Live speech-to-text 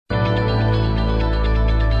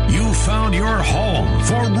found your home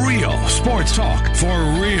for real sports talk for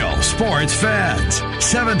real sports fans.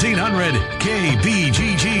 1700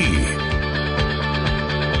 KBGG.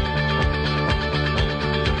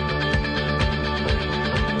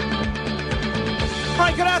 All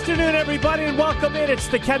right, good afternoon, everybody, and welcome in. It's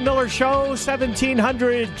the Ken Miller Show,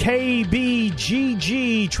 1700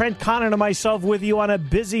 KBGG. Trent Connon and myself with you on a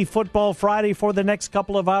busy football Friday for the next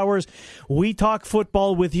couple of hours. We talk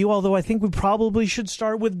football with you, although I think we probably should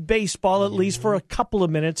start with baseball at least for a couple of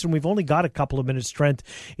minutes, and we've only got a couple of minutes, Trent,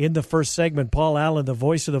 in the first segment. Paul Allen, the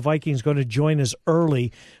voice of the Vikings, is going to join us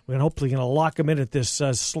early. We're hopefully going to lock him in at this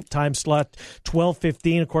time slot,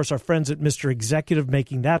 12:15. Of course, our friends at Mr. Executive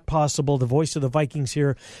making that possible. The voice of the Vikings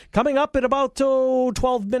here coming up in about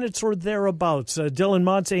 12 minutes or thereabouts. Dylan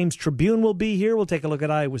Montz, Ames Tribune, will be here. We'll take a look at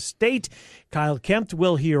Iowa State. Kyle Kempt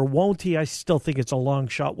will he or won't he? I still think it's a long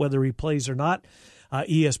shot whether he plays or not.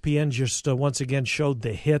 ESPN just once again showed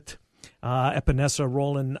the hit. Epinesa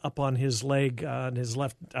rolling up on his leg, on his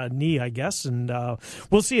left knee, I guess. And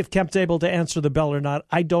we'll see if Kemp's able to answer the bell or not.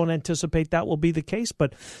 I don't anticipate that will be the case,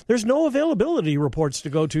 but there's no availability reports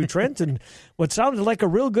to go to, Trent. And what sounded like a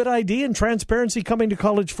real good idea and transparency coming to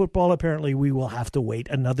college football, apparently we will have to wait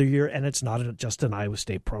another year, and it's not just an Iowa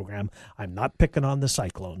State program. I'm not picking on the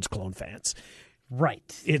Cyclones, Clone fans.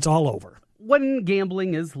 Right. It's all over. When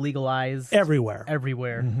gambling is legalized everywhere,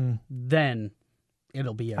 then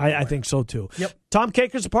it'll be everywhere. I think so, too. Yep. Tom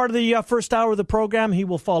Kaker's a part of the first hour of the program. He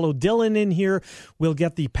will follow Dylan in here. We'll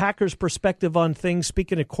get the Packers' perspective on things.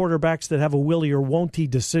 Speaking of quarterbacks that have a willy or won't-he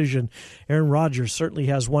decision, Aaron Rodgers certainly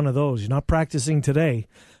has one of those. He's not practicing today.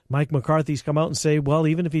 Mike McCarthy's come out and say, well,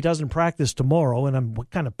 even if he doesn't practice tomorrow, and what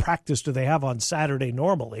kind of practice do they have on Saturday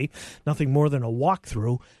normally? Nothing more than a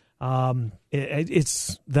walkthrough.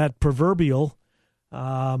 It's that proverbial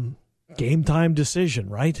game time decision,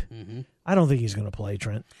 right? Mm-hmm. I don't think he's going to play,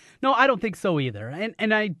 Trent. No, I don't think so either.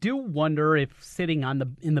 And I do wonder if sitting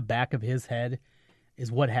in the back of his head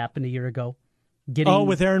is what happened a year ago.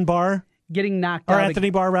 With Aaron Barr? Getting knocked out. Or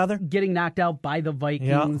Anthony Barr, rather? Getting knocked out by the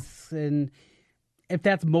Vikings. Yeah. And if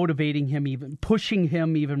that's motivating him even, pushing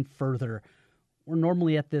him even further. We're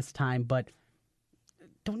normally at this time, but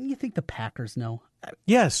don't you think the Packers know?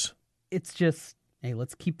 Yes. It's just, hey,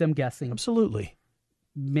 let's keep them guessing. Absolutely.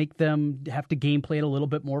 Make them have to game plan a little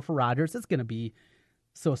bit more for Rodgers. It's going to be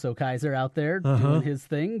So Kaiser out there doing his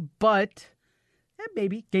thing, but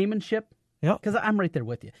maybe gamemanship. Yeah, because I'm right there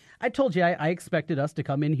with you. I told you I expected us to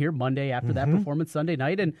come in here Monday after that performance Sunday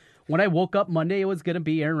night, and when I woke up Monday, it was going to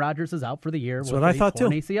be Aaron Rodgers is out for the year. That's what I thought too.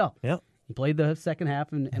 ACL. Yeah, he played the second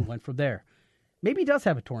half and went from there. Maybe he does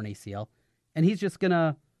have a torn ACL, and he's just going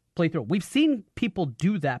to play through it. We've seen people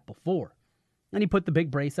do that before, and he put the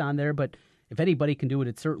big brace on there, but if anybody can do it,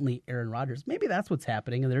 it's certainly Aaron Rodgers. Maybe that's what's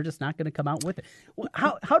happening, and they're just not going to come out with it.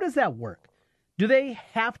 How does that work? Do they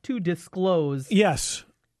have to disclose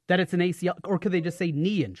that it's an ACL, or could they just say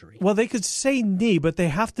knee injury? Well, they could say knee, but they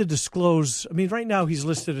have to disclose. I mean, right now he's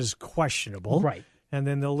listed as questionable. Right. And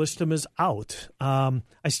then they'll list him as out. I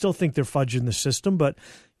still think they're fudging the system, but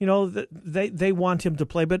they want him to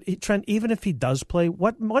play. But Trent, even if he does play,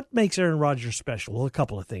 what makes Aaron Rodgers special? Well, a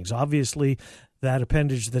couple of things. Obviously, that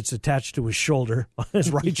appendage that's attached to his shoulder, on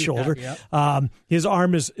his right shoulder. Yeah. His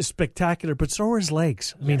arm is spectacular, but so are his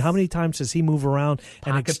legs. I mean, how many times does he move around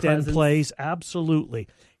and extend plays? Absolutely.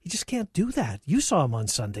 He just can't do that. You saw him on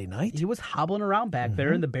Sunday night. He was hobbling around back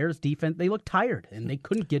there, and the Bears' defense, they looked tired, and they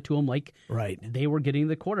couldn't get to him like they were getting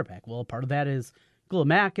the quarterback. Well, part of that is Khalil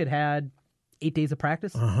Mack had 8 days of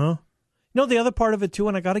practice. The other part of it, too,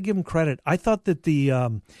 and I got to give him credit, I thought that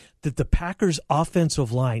the Packers'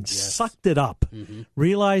 offensive line sucked it up,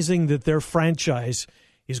 realizing that their franchise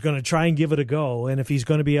is going to try and give it a go, and if he's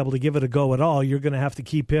going to be able to give it a go at all, you're going to have to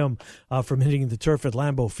keep him from hitting the turf at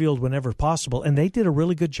Lambeau Field whenever possible, and they did a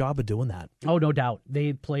really good job of doing that. Oh, no doubt.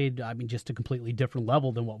 They played, just a completely different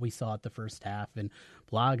level than what we saw at the first half, and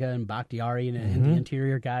Blaga and Bakhtiari and the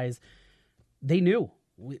interior guys, they knew.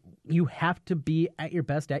 You have to be at your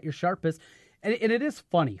best, at your sharpest, and it is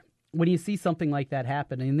funny when you see something like that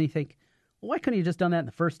happen, and they think, well, why couldn't you just done that in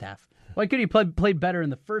the first half? Why couldn't you played better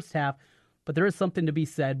in the first half? But there is something to be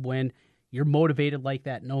said when you're motivated like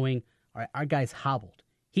that, knowing, all right, our guy's hobbled.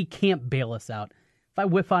 He can't bail us out. If I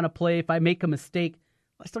whiff on a play, if I make a mistake,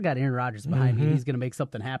 I still got Aaron Rodgers behind me. He's going to make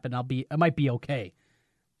something happen. I might be okay.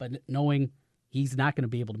 But knowing he's not going to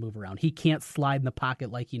be able to move around. He can't slide in the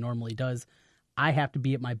pocket like he normally does. I have to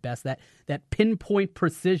be at my best. That pinpoint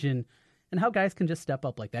precision and how guys can just step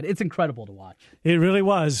up like that. It's incredible to watch. It really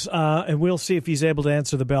was. And we'll see if he's able to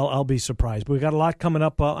answer the bell. I'll be surprised. But we've got a lot coming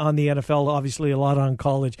up on the NFL, obviously a lot on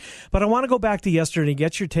college. But I want to go back to yesterday and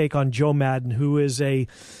get your take on Joe Madden, who is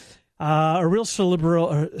a real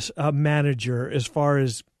cerebral manager as far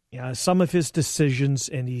as some of his decisions,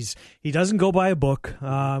 and he doesn't go by a book.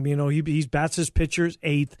 He bats his pitchers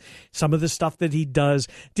eighth. Some of the stuff that he does.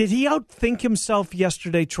 Did he outthink himself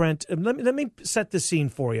yesterday, Trent? Let me set the scene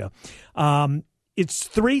for you. It's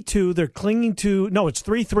 3-2. They're clinging to it's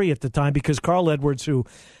 3-3 at the time because Carl Edwards, who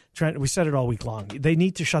Trent, we said it all week long. They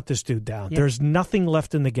need to shut this dude down. Yep. There's nothing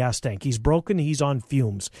left in the gas tank. He's broken. He's on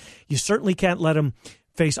fumes. You certainly can't let him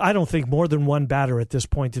face, I don't think, more than one batter at this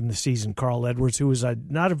point in the season, Carl Edwards, who is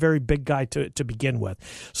not a very big guy to begin with.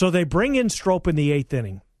 So they bring in Strop in the eighth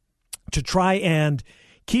inning to try and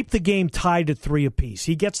keep the game tied at 3 apiece.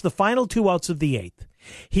 He gets the final 2 outs of the eighth.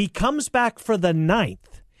 He comes back for the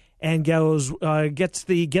ninth and gets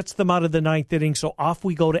them out of the ninth inning, so off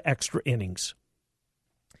we go to extra innings.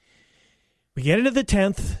 We get into the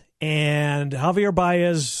 10th, and Javier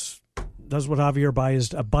Baez does what Javier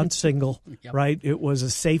Baez, a bunt single, yep. Right? It was a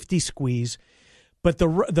safety squeeze. But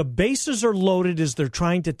the bases are loaded as they're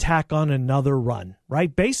trying to tack on another run,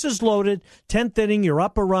 right? Bases loaded, 10th inning, you're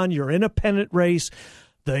up a run, you're in a pennant race.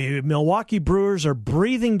 The Milwaukee Brewers are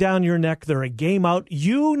breathing down your neck. They're a game out.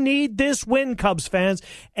 You need this win, Cubs fans.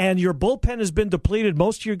 And your bullpen has been depleted.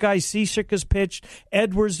 Most of your guys, Cishek has pitched,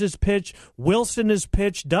 Edwards has pitched, Wilson has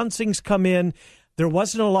pitched, Dunsing's come in. There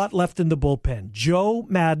wasn't a lot left in the bullpen. Joe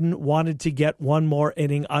Madden wanted to get one more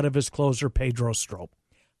inning out of his closer, Pedro Strop.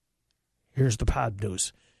 Here's the bad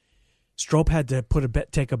news. Strop had to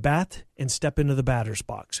take a bat and step into the batter's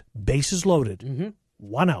box. Bases loaded. Mm-hmm.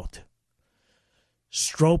 1 out.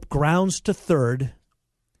 Strop grounds to third.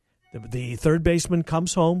 The third baseman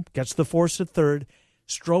comes home, gets the force at third.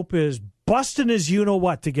 Strop is busting his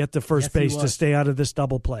you-know-what to get to first base to stay out of this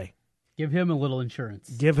double play. Give him a little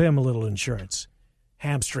insurance.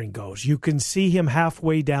 Hamstring goes. You can see him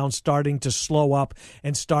halfway down starting to slow up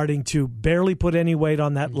and starting to barely put any weight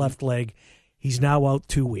on that left leg. He's now out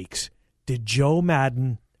 2 weeks. Did Joe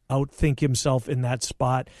Madden outthink himself in that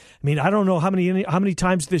spot? I mean, I don't know how many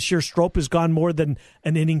times this year Strop has gone more than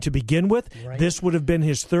an inning to begin with. Right. This would have been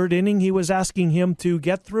his third inning he was asking him to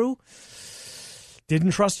get through.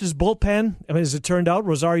 Didn't trust his bullpen. As it turned out,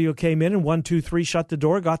 Rosario came in and 1-2-3 shut the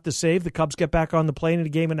door, got the save. The Cubs get back on the plane in a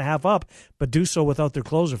game and a half up, but do so without their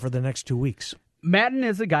closer for the next 2 weeks. Madden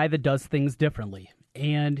is a guy that does things differently,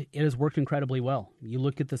 and it has worked incredibly well. You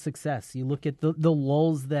look at the success. You look at the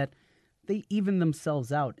lulls that they even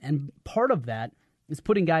themselves out, and part of that is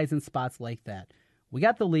putting guys in spots like that. We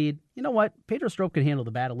got the lead. You know what? Pedro Strop can handle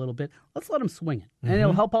the bat a little bit. Let's let him swing it. And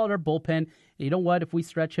it'll help out our bullpen. And you know what? If we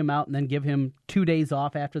stretch him out and then give him 2 days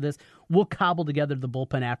off after this, we'll cobble together the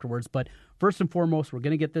bullpen afterwards. But first and foremost, we're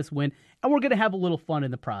going to get this win, and we're going to have a little fun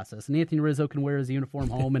in the process. And Anthony Rizzo can wear his uniform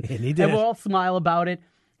home, and we'll all smile about it.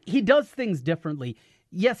 He does things differently.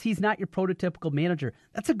 Yes, he's not your prototypical manager.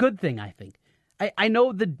 That's a good thing, I think. I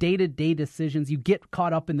know the day-to-day decisions. You get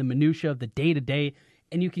caught up in the minutia of the day-to-day,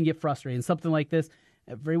 and you can get frustrated. And something like this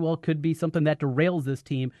very well could be something that derails this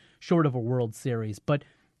team short of a World Series. But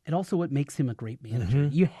it also what makes him a great manager.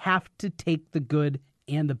 You have to take the good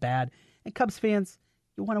and the bad. And Cubs fans,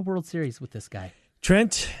 you want a World Series with this guy.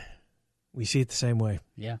 Trent, we see it the same way.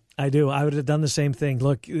 Yeah. I do. I would have done the same thing.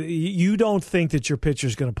 Look, you don't think that your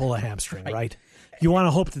pitcher's going to pull a hamstring, right? You want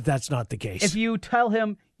to hope that that's not the case. If you tell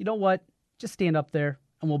him, you know what, just stand up there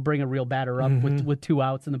and we'll bring a real batter up with 2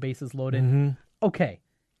 outs and the bases loaded. Okay,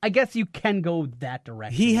 I guess you can go that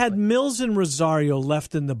direction. He had Mills and Rosario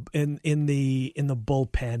left in the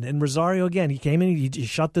bullpen, and Rosario again. He came in, he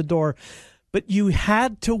shut the door, but you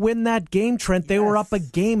had to win that game, Trent. They were up a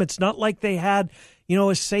game. It's not like they had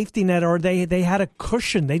a safety net or they had a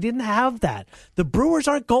cushion. They didn't have that. The Brewers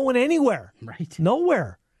aren't going anywhere, right?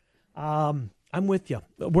 Nowhere. I'm with you.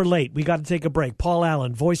 We're late. We got to take a break. Paul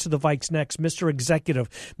Allen, voice of the Vikes next. Mr. Executive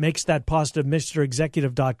makes that positive.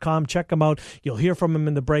 MrExecutive.com. Check him out. You'll hear from him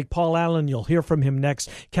in the break. Paul Allen, you'll hear from him next.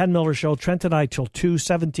 Ken Miller Show, Trent and I till 2,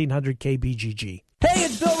 1700 KBGG. Hey,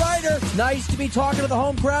 it's Bill Ryder. Nice to be talking to the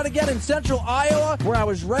home crowd again in central Iowa, where I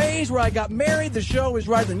was raised, where I got married. The show is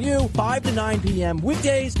right than you, 5 to 9 p.m.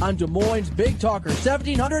 weekdays on Des Moines Big Talker,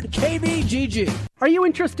 1700 KBGG. Are you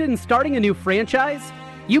interested in starting a new franchise?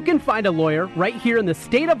 You can find a lawyer right here in the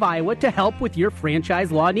state of Iowa to help with your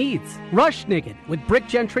franchise law needs. Rush Niggett with Brick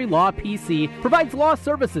Gentry Law PC provides law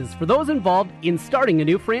services for those involved in starting a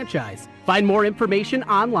new franchise. Find more information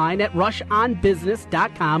online at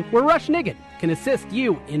rushonbusiness.com, where Rush Niggett can assist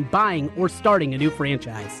you in buying or starting a new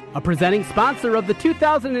franchise. A presenting sponsor of the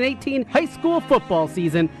 2018 high school football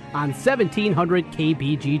season on 1700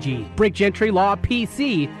 KBGG. Brick Gentry Law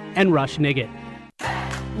PC and Rush Niggett.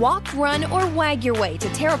 Walk, run, or wag your way to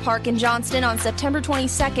Terra Park in Johnston on September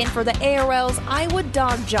 22nd for the ARL's Iowa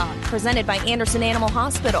Dog Jog, presented by Anderson Animal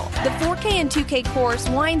Hospital. The 4K and 2K course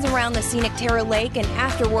winds around the scenic Terra Lake, and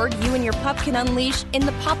afterward, you and your pup can unleash in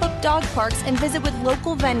the pop-up dog parks and visit with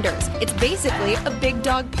local vendors. It's basically a big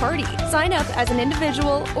dog party. Sign up as an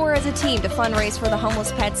individual or as a team to fundraise for the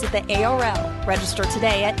homeless pets at the ARL. Register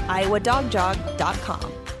today at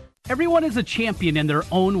iowadogjog.com. Everyone is a champion in their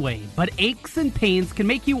own way, but aches and pains can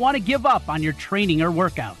make you want to give up on your training or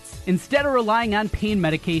workouts. Instead of relying on pain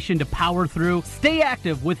medication to power through, stay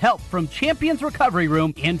active with help from Champions Recovery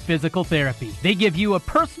Room and Physical Therapy. They give you a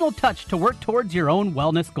personal touch to work towards your own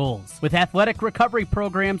wellness goals. With athletic recovery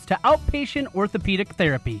programs to outpatient orthopedic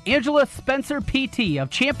therapy, Angela Spencer PT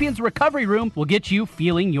of Champions Recovery Room will get you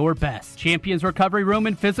feeling your best. Champions Recovery Room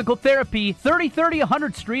and Physical Therapy, 3030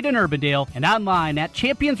 100th Street in Urbandale, and online at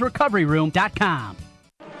championsrecoveryroom.com.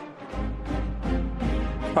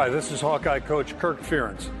 Hi, this is Hawkeye coach Kirk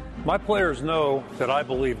Ferentz. My players know that I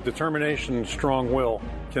believe determination and strong will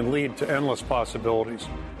can lead to endless possibilities.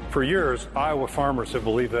 For years, Iowa farmers have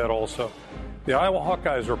believed that also. The Iowa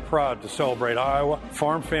Hawkeyes are proud to celebrate Iowa,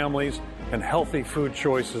 farm families, and healthy food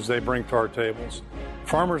choices they bring to our tables.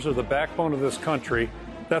 Farmers are the backbone of this country.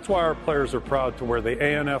 That's why our players are proud to wear the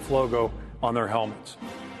ANF logo on their helmets.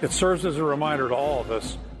 It serves as a reminder to all of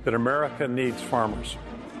us that America needs farmers.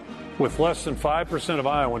 With less than 5% of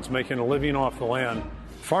Iowans making a living off the land,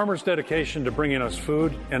 farmers' dedication to bringing us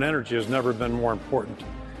food and energy has never been more important.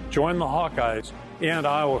 Join the Hawkeyes and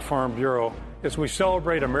Iowa Farm Bureau as we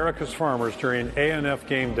celebrate America's farmers during ANF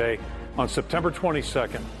Game Day on September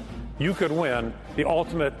 22nd. You could win the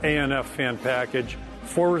ultimate ANF fan package,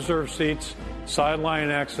 4 reserve seats, sideline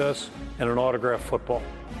access, and an autographed football.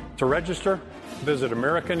 To register, visit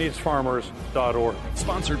americaneedsfarmers.org.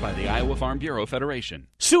 Sponsored by the Iowa Farm Bureau Federation.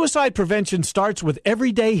 Suicide prevention starts with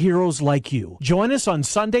everyday heroes like you. Join us on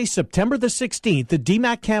Sunday, September the 16th at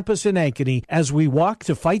DMACC campus in Ankeny as we walk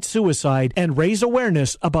to fight suicide and raise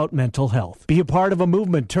awareness about mental health. Be a part of a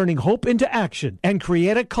movement turning hope into action and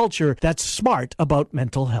create a culture that's smart about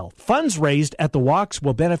mental health. Funds raised at the walks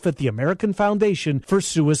will benefit the American Foundation for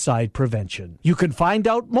Suicide Prevention. You can find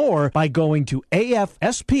out more by going to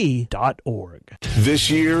afsp.org. This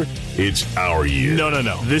year, it's our year. No.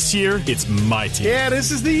 This year, it's my team. Yeah,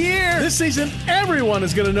 this is the year. This season, everyone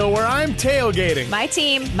is going to know where I'm tailgating. My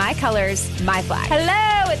team, my colors, my flag.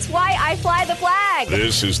 Hello, it's why I fly the flag.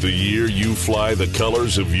 This is the year you fly the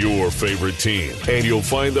colors of your favorite team. And you'll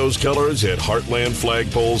find those colors at Heartland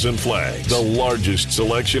Flagpoles and Flags, the largest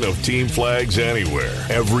selection of team flags anywhere.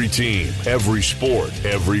 Every team, every sport,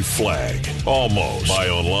 every flag. Almost. Buy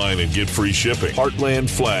online and get free shipping.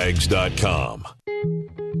 Heartlandflags.com.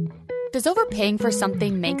 Does overpaying for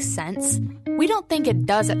something make sense? We don't think it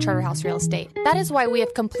does at Charterhouse Real Estate. That is why we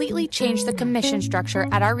have completely changed the commission structure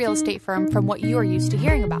at our real estate firm from what you are used to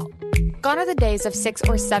hearing about. Gone are the days of 6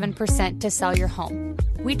 or 7% to sell your home.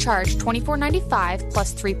 We charge $24.95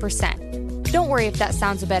 plus 3%. Don't worry if that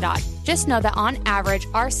sounds a bit odd. Just know that on average,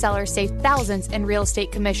 our sellers save thousands in real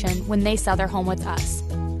estate commission when they sell their home with us.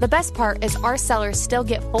 The best part is our sellers still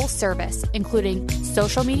get full service, including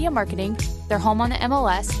social media marketing, their home on the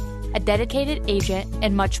MLS, a dedicated agent,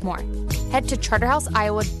 and much more. Head to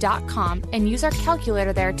charterhouseiowa.com and use our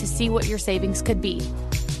calculator there to see what your savings could be.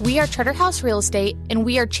 We are Charterhouse Real Estate, and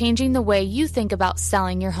we are changing the way you think about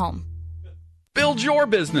selling your home. Build your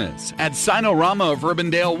business. At Signarama of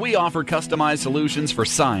Urbandale, we offer customized solutions for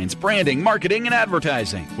signs, branding, marketing, and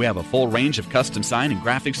advertising. We have a full range of custom sign and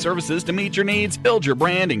graphic services to meet your needs, build your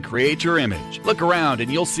brand, and create your image. Look around and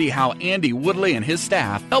you'll see how Andy Woodley and his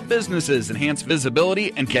staff help businesses enhance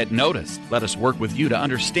visibility and get noticed. Let us work with you to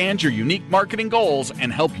understand your unique marketing goals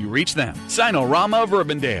and help you reach them. Signarama of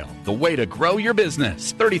Urbandale, the way to grow your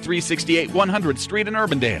business. 3368 100th Street in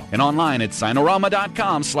Urbandale and online at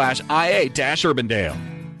signarama.com/IA-Urbandale.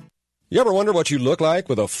 You ever wonder what you look like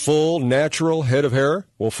with a full, natural head of hair?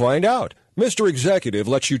 Well, find out. Mr. Executive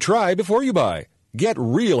lets you try before you buy. Get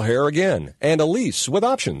real hair again and a lease with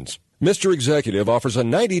options. Mr. Executive offers a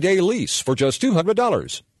 90-day lease for just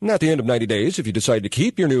 $200. And at the end of 90 days, if you decide to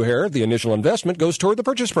keep your new hair, the initial investment goes toward the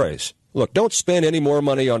purchase price. Look, don't spend any more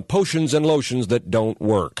money on potions and lotions that don't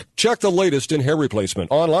work. Check the latest in hair replacement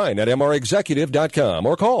online at mrexecutive.com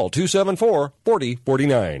or call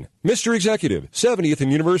 274-4049. Mr. Executive, 70th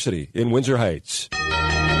and University in Windsor Heights.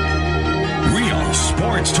 Real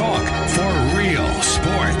sports talk for real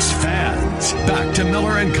sports fans. Back to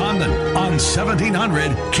Miller and Condon on 1700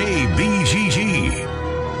 KBGG.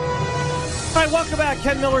 All All right, welcome back.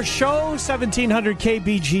 Ken Miller Show, 1700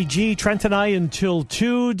 KBGG. Trent and I until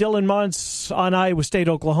 2. Dylan Muntz on Iowa State,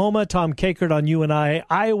 Oklahoma. Tom Kakert on UNI,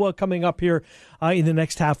 Iowa, coming up here in the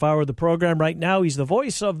next half hour of the program. Right now, he's the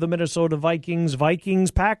voice of the Minnesota Vikings.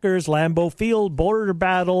 Vikings, Packers, Lambeau Field, border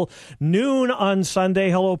battle, noon on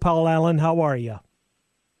Sunday. Hello, Paul Allen. How are you?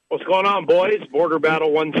 What's going on, boys? Border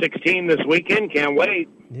Battle 116 this weekend. Can't wait.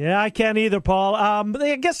 Yeah, I can't either, Paul.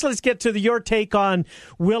 I guess let's get to your take on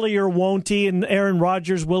Willie or won't he and Aaron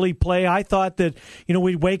Rodgers. Will he play? I thought that,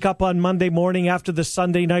 we'd wake up on Monday morning after the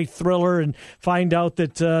Sunday night thriller and find out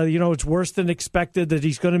that, it's worse than expected, that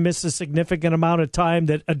he's going to miss a significant amount of time,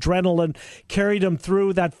 that adrenaline carried him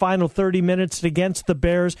through that final 30 minutes against the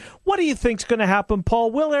Bears. What do you think's going to happen,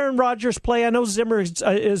 Paul? Will Aaron Rodgers play? I know Zimmer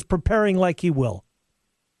is preparing like he will.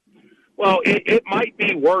 Well, it might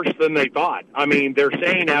be worse than they thought. I mean, they're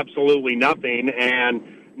saying absolutely nothing, and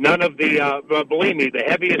none of the, believe me, the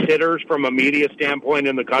heaviest hitters from a media standpoint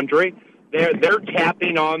in the country, they're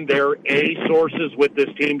tapping on their A sources with this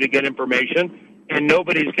team to get information, and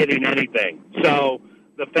nobody's getting anything. So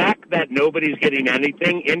the fact that nobody's getting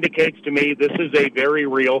anything indicates to me this is a very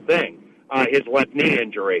real thing, his left knee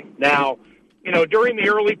injury. Now, during the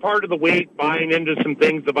early part of the week, buying into some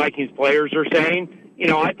things the Vikings players are saying,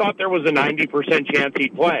 I thought there was a 90% chance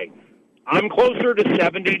he'd play. I'm closer to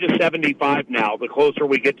 70 to 75 now, the closer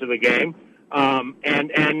we get to the game. And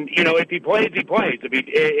if he plays, he plays.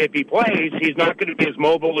 If he plays, he's not going to be as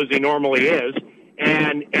mobile as he normally is.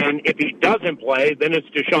 And if he doesn't play, then it's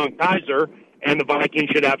DeShone Kizer, and the Vikings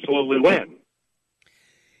should absolutely win.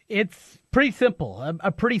 It's pretty simple,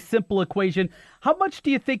 a pretty simple equation. How much do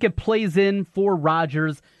you think it plays in for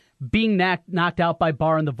Rodgers being knocked out by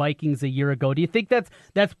Barr and the Vikings a year ago? Do you think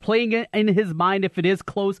that's playing in his mind, if it is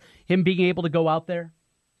close, him being able to go out there?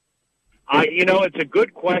 It's a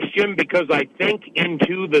good question, because I think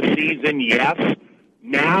into the season, yes.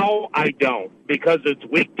 Now I don't, because it's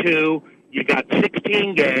week 2. You got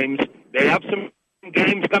 16 games. They have some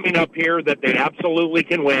games coming up here that they absolutely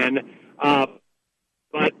can win.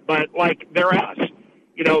 But like, they're us.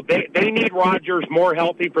 They need Rodgers more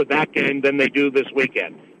healthy for that game than they do this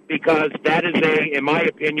weekend, because that is in my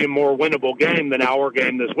opinion, more winnable game than our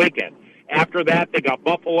game this weekend. After that, they got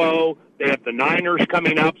Buffalo. They have the Niners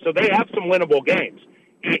coming up, so they have some winnable games.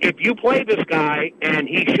 If you play this guy and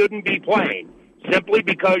he shouldn't be playing simply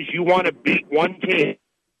because you want to beat one team,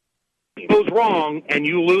 he goes wrong and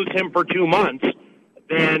you lose him for 2 months,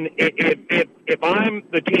 then if I'm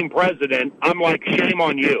the team president, I'm like, shame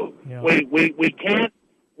on you. Yeah.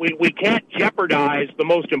 We can't jeopardize the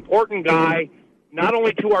most important guy, not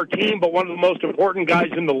only to our team, but one of the most important guys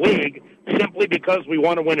in the league, simply because we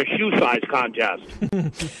want to win a shoe size contest.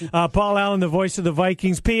 Paul Allen, the voice of the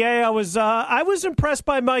Vikings. PA, I was impressed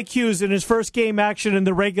by Mike Hughes in his first game action in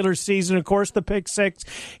the regular season. Of course, the pick 6.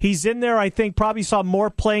 He's in there, I think, probably saw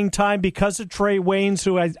more playing time because of Trey Waynes,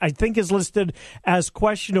 who I think is listed as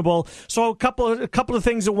questionable. So a couple of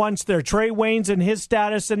things at once there. Trey Waynes and his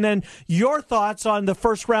status, and then your thoughts on the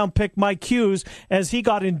first-round pick, Mike Hughes, as he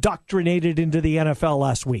got indoctrinated into the NFL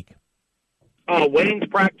last week. Wayne's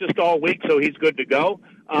practiced all week, so he's good to go.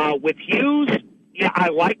 With Hughes, yeah, I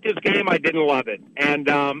liked his game. I didn't love it. And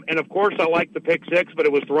of course, I liked the pick 6, but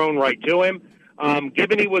it was thrown right to him.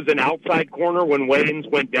 Given he was an outside corner when Waynes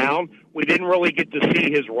went down, we didn't really get to see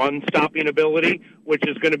his run-stopping ability, which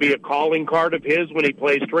is going to be a calling card of his when he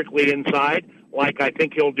plays strictly inside, like I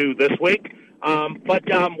think he'll do this week. But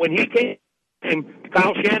when he came,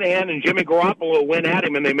 Kyle Shanahan and Jimmy Garoppolo went at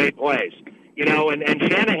him, and they made plays. And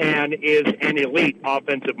Shanahan is an elite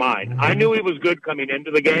offensive mind. I knew he was good coming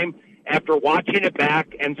into the game. After watching it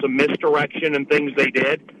back and some misdirection and things they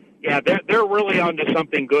did, yeah, they're really onto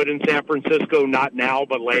something good in San Francisco, not now,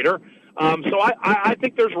 but later. So I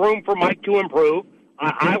think there's room for Mike to improve.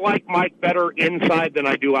 I like Mike better inside than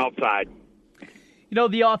I do outside.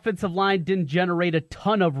 The offensive line didn't generate a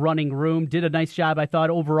ton of running room, did a nice job, I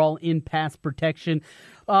thought, overall in pass protection.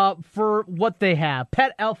 For what they have.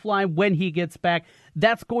 Pat Elflein, when he gets back,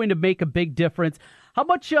 that's going to make a big difference. How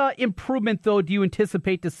much improvement, though, do you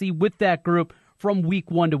anticipate to see with that group from week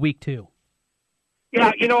 1 to week 2?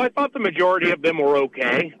 Yeah, I thought the majority of them were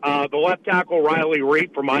okay. The left tackle, Riley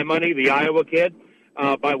Reef, for my money, the Iowa kid,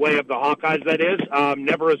 by way of the Hawkeyes, that is,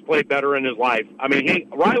 never has played better in his life. I mean,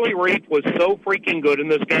 Riley Reef was so freaking good in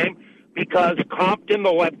this game because Compton,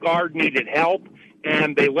 the left guard, needed help.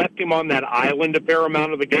 And they left him on that island a fair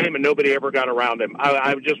amount of the game, and nobody ever got around him.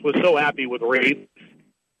 I just was so happy with Reed.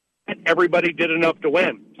 Everybody did enough to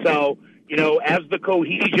win. So, as the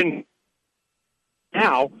cohesion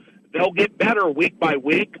now, they'll get better week by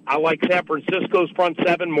week. I like San Francisco's front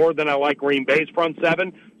seven more than I like Green Bay's front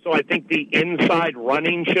seven, so I think the inside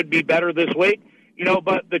running should be better this week.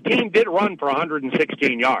 But the team did run for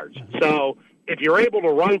 116 yards. So if you're able to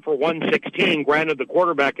run for 116, granted the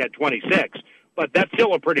quarterback had 26, but that's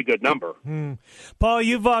still a pretty good number. Paul,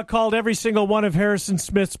 you've called every single one of Harrison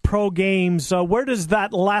Smith's pro games. Where does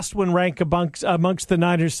that last one rank amongst the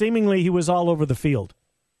Niners? Seemingly he was all over the field.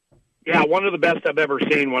 Yeah, one of the best I've ever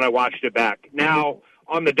seen when I watched it back. Now,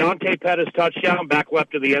 on the Dante Pettis touchdown, back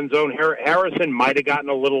left of the end zone, Harrison might have gotten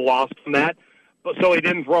a little lost from that, but so he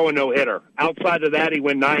didn't throw a no-hitter. Outside of that, he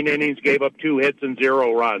went 9 innings, gave up 2 hits and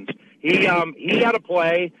 0 runs. He had a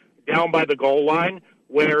play down by the goal line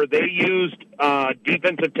where they used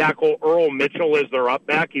defensive tackle Earl Mitchell as their up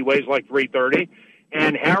back. He weighs like 330.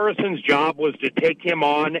 And Harrison's job was to take him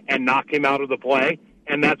on and knock him out of the play,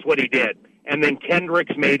 and that's what he did. And then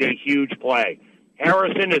Kendricks made a huge play.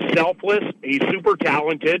 Harrison is selfless. He's super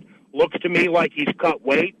talented. Looks to me like he's cut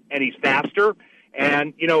weight, and he's faster.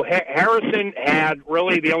 And, Harrison had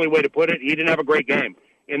really the only way to put it, he didn't have a great game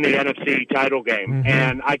in the NFC title game. Mm-hmm.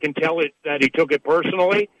 And I can tell it that he took it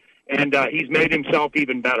personally, and he's made himself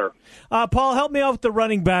even better. Paul, help me out with the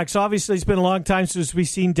running backs. Obviously, it's been a long time since we've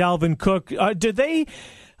seen Dalvin Cook. Do they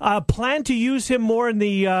plan to use him more in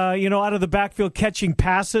the, out of the backfield catching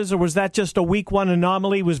passes, or was that just a week one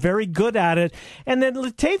anomaly? He was very good at it. And then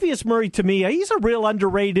Latavius Murray, to me, he's a real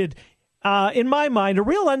underrated in my mind, a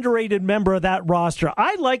real underrated member of that roster.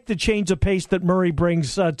 I like the change of pace that Murray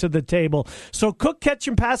brings to the table. So Cook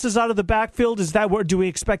catching passes out of the backfield, is that where do we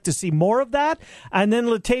expect to see more of that? And then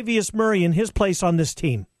Latavius Murray in his place on this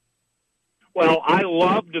team. Well, I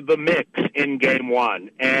loved the mix in game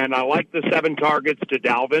one, and I liked the 7 targets to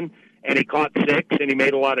Dalvin, and he caught 6, and he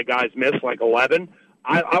made a lot of guys miss, like 11.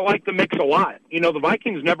 I like the mix a lot. The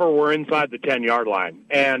Vikings never were inside the 10-yard line,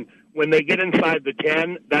 and when they get inside the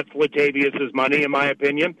 10, that's Latavius' money, in my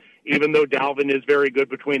opinion, even though Dalvin is very good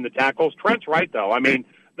between the tackles. Trent's right, though. I mean,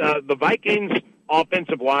 the Vikings'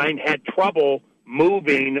 offensive line had trouble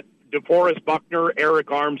moving DeForest Buckner, Eric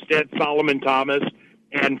Armstead, Solomon Thomas,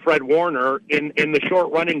 and Fred Warner in the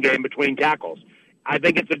short running game between tackles. I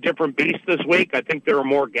think it's a different beast this week. I think there are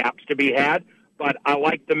more gaps to be had, but I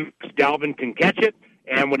like the mix. Dalvin can catch it,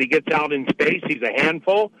 and when he gets out in space, he's a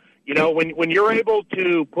handful. When you're able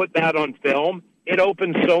to put that on film, it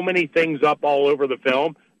opens so many things up all over the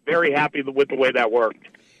film. Very happy with the way that worked.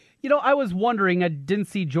 I was wondering, I didn't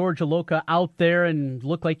see George Iloka out there and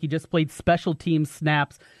looked like he just played special team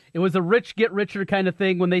snaps. It was a rich get richer kind of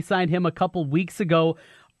thing when they signed him a couple weeks ago.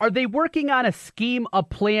 Are they working on a scheme, a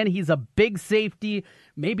plan? He's a big safety,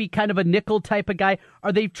 maybe kind of a nickel type of guy.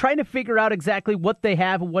 Are they trying to figure out exactly what they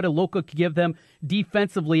have and what Iloka could give them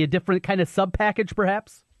defensively, a different kind of sub-package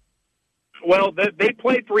perhaps? Well, they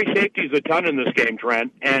played 3 safeties a ton in this game,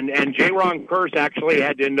 Trent, and Jaron Kearse actually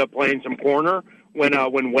had to end up playing some corner when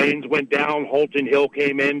Waynes went down. Holton Hill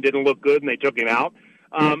came in, didn't look good, and they took him out.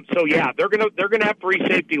 So yeah, they're gonna have 3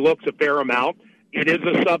 safety looks a fair amount. It is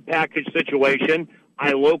a sub package situation.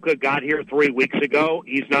 Iloka got here 3 weeks ago.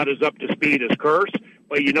 He's not as up to speed as Kearse,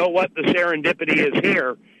 but you know what? The serendipity is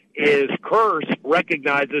here is Kearse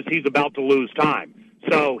recognizes he's about to lose time.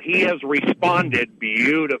 So he has responded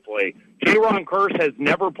beautifully. Jaron Kearse has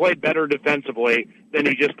never played better defensively than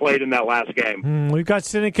he just played in that last game. We've got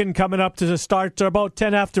Sinekin coming up to start about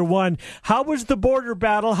 10 after 1. How was the border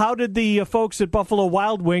battle? How did the folks at Buffalo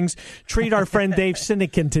Wild Wings treat our friend Dave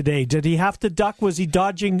Sinekin today? Did he have to duck? Was he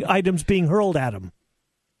dodging items being hurled at him?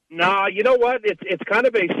 Nah, you know what? It's kind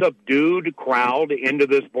of a subdued crowd into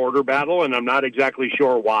this border battle, and I'm not exactly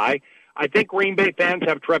sure why. I think Green Bay fans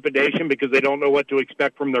have trepidation because they don't know what to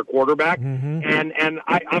expect from their quarterback. Mm-hmm. And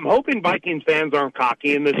I'm hoping Vikings fans aren't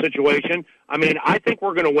cocky in this situation. I mean, I think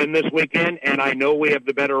we're going to win this weekend, and I know we have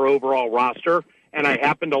the better overall roster, and I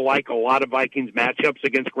happen to like a lot of Vikings matchups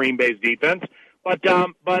against Green Bay's defense. But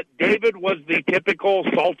David was the typical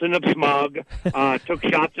sultan of smug, took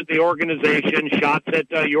shots at the organization, shots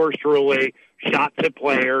at yours truly, shots at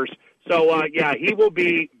players. So, he will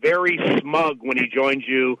be very smug when he joins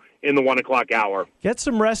you in the 1 o'clock hour. Get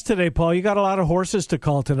some rest today, Paul. You got a lot of horses to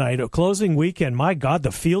call tonight. A closing weekend. My God,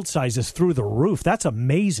 the field size is through the roof. That's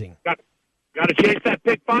amazing. Got to chase that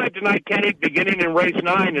pick 5 tonight, Kenny, beginning in race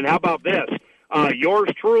 9. And how about this? Yours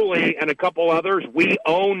truly and a couple others, we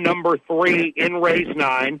own number 3 in race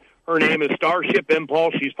 9. Her name is Starship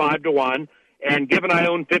Impulse. She's 5-1. And given I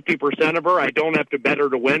own 50% of her, I don't have to bet her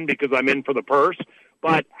to win because I'm in for the purse.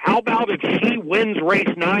 But how about if she wins race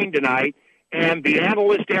 9 tonight and the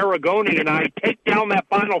analyst Aragoni and I take down that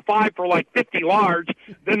Final Five for like 50 yards,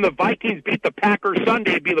 then the Vikings beat the Packers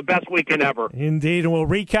Sunday, it'd be the best weekend ever. Indeed, and we'll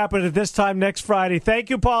recap it at this time next Friday. Thank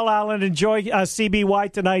you, Paul Allen. Enjoy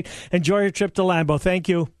CBY tonight. Enjoy your trip to Lambeau. Thank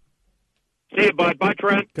you. See you, bud. Bye,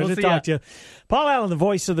 Trent. Good to talk to you. Paul Allen, the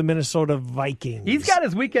voice of the Minnesota Vikings. He's got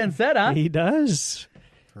his weekend set, huh? He does.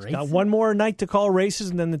 He's got one more night to call races,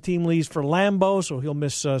 and then the team leaves for Lambeau, so he'll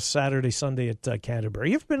miss Saturday, Sunday at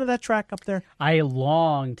Canterbury. You ever been to that track up there? A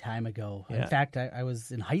long time ago. Yeah. In fact, I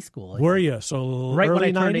was in high school. Were you? So right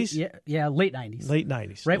early when I turned 90s? Yeah, late 90s. Late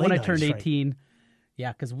 90s. Right late when I 90s, turned right. 18.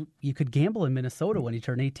 Yeah, because you could gamble in Minnesota when you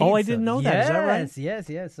turn 18. Oh, I didn't know that. Yes, Is that right?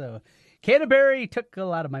 Yes. So Canterbury took a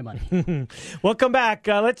lot of my money. We'll come back.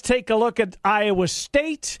 Let's take a look at Iowa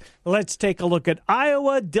State. Let's take a look at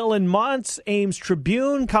Iowa. Dylan Montz, Ames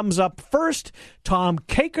Tribune, comes up first. Tom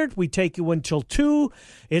Kakert, we take you until 2.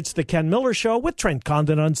 It's the Ken Miller Show with Trent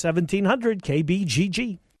Condon on 1700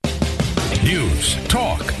 KBGG. News,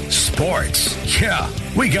 talk, sports. Yeah,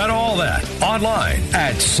 we got all that online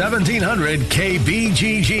at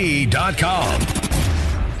 1700kbgg.com.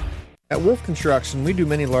 At Wolf Construction, we do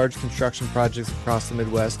many large construction projects across the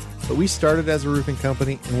Midwest, but we started as a roofing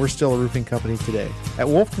company and we're still a roofing company today. At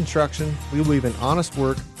Wolf Construction, we believe in honest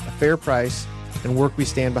work, a fair price, and work we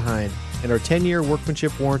stand behind. And our 10-year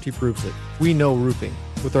workmanship warranty proves it. We know roofing.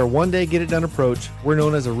 With our one-day get-it-done approach, we're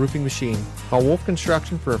known as a roofing machine. Call Wolf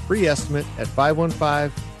Construction for a free estimate at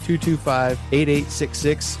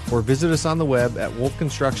 515-225-8866 or visit us on the web at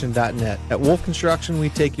wolfconstruction.net. At Wolf Construction, we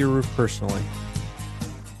take your roof personally.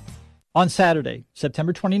 On Saturday,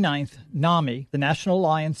 September 29th, NAMI, the National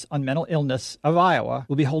Alliance on Mental Illness of Iowa,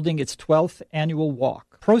 will be holding its 12th annual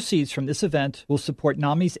walk. Proceeds from this event will support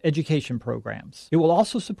NAMI's education programs. It will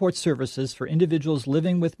also support services for individuals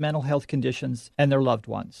living with mental health conditions and their loved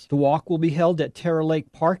ones. The walk will be held at Terra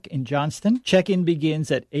Lake Park in Johnston. Check-in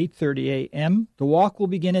begins at 8:30 a.m. The walk will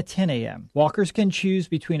begin at 10 a.m. Walkers can choose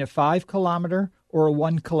between a 5-kilometer or a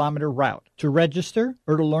 1-kilometer route. To register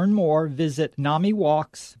or to learn more, visit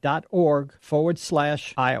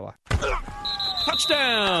namiwalks.org/Iowa.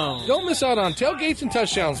 Touchdown! Don't miss out on tailgates and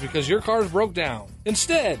touchdowns because your cars broke down.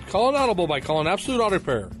 Instead, call an audible by calling Absolute Auto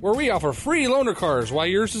Repair, where we offer free loaner cars while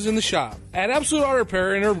yours is in the shop. At Absolute Auto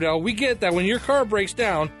Repair in Urbandale, we get that when your car breaks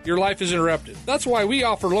down, your life is interrupted. That's why we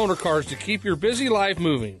offer loaner cars to keep your busy life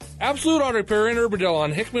moving. Absolute Auto Repair in Urbandale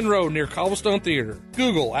on Hickman Road near Cobblestone Theater.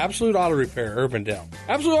 Google Absolute Auto Repair Urbandale.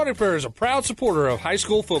 Absolute Auto Repair is a proud supporter of high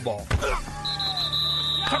school football.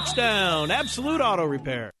 Touchdown! Absolute Auto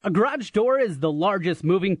Repair. A garage door is the largest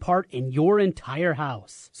moving part in your entire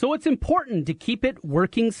house, so it's important to keep it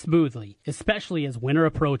working smoothly, especially as winter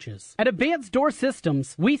approaches. At Advanced Door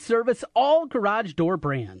Systems, we service all garage door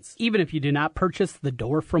brands, even if you do not purchase the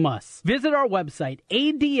door from us. Visit our website,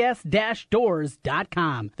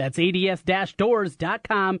 ads-doors.com. That's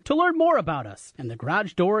ads-doors.com to learn more about us and the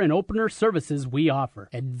garage door and opener services we offer.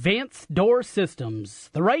 Advanced Door Systems.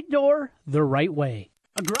 The right door, the right way.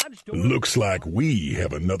 A garage door. Looks like we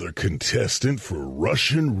have another contestant for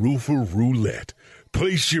Russian Roofer Roulette.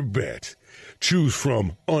 Place your bet. Choose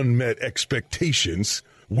from unmet expectations,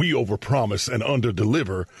 we overpromise and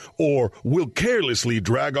underdeliver, or we'll carelessly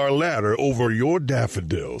drag our ladder over your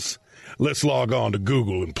daffodils. Let's log on to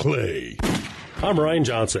Google and play. I'm Ryan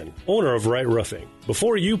Johnson, owner of Wright Roofing.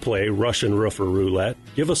 Before you play Russian Roofer Roulette,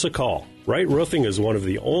 give us a call. Wright Roofing is one of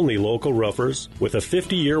the only local roofers with a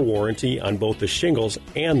 50-year warranty on both the shingles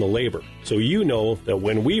and the labor. So you know that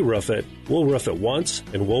when we roof it, we'll roof it once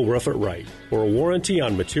and we'll roof it right. For a warranty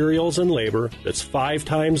on materials and labor that's 5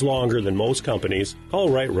 times longer than most companies, call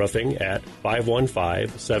Wright Roofing at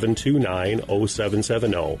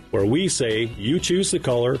 515-729-0770, where we say you choose the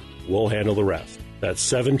color, we'll handle the rest. That's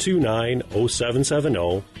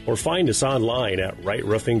 729-0770, or find us online at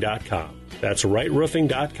wrightroofing.com. That's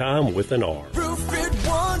wrightroofing.com with an R. Roof it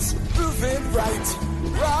once, roof it right.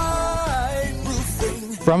 Right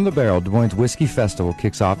Roofing. From the Barrel, Des Moines Whiskey Festival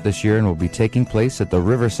kicks off this year and will be taking place at the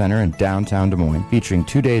River Center in downtown Des Moines, featuring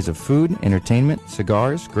 2 days of food, entertainment,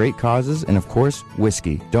 cigars, great causes, and of course,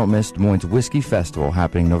 whiskey. Don't miss Des Moines Whiskey Festival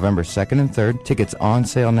happening November 2nd and 3rd. Tickets on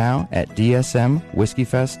sale now at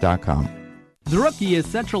dsmwhiskeyfest.com. The Rookie is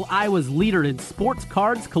Central Iowa's leader in sports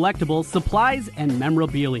cards, collectibles, supplies, and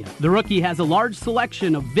memorabilia. The Rookie has a large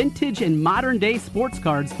selection of vintage and modern-day sports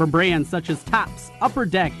cards from brands such as Topps, Upper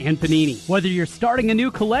Deck, and Panini. Whether you're starting a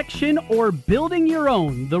new collection or building your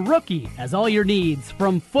own, The Rookie has all your needs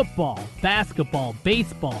from football, basketball,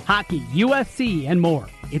 baseball, hockey, UFC, and more.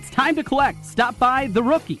 It's time to collect. Stop by The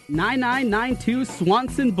Rookie, 9992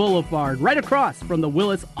 Swanson Boulevard, right across from the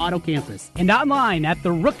Willis Auto Campus, and online at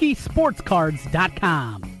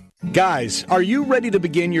therookiesportscards.com. Guys, are you ready to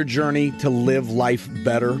begin your journey to live life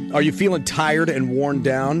better? Are you feeling tired and worn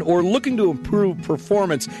down, or looking to improve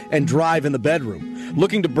performance and drive in the bedroom?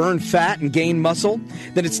 Looking to burn fat and gain muscle?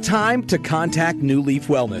 Then it's time to contact New Leaf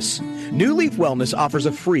Wellness. New Leaf Wellness offers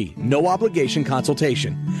a free, no-obligation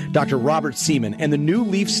consultation. Dr. Robert Seaman and the New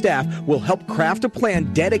Leaf staff will help craft a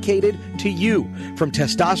plan dedicated to you. From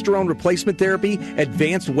testosterone replacement therapy,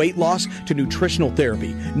 advanced weight loss, to nutritional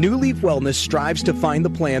therapy, New Leaf Wellness strives to find the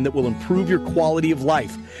plan that will improve your quality of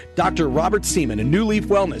life. Dr. Robert Seaman and New Leaf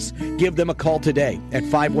Wellness. Give them a call today at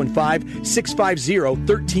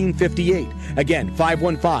 515-650-1358. Again,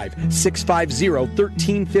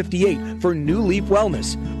 515-650-1358 for New Leaf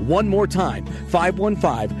Wellness. One more time,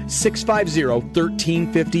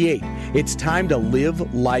 515-650-1358. It's time to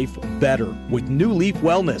live life better with New Leaf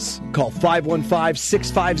Wellness. Call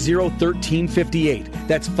 515-650-1358.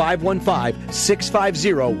 That's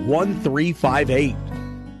 515-650-1358.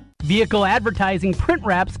 Vehicle advertising print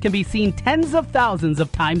wraps can be seen tens of thousands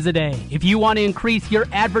of times a day. If you want to increase your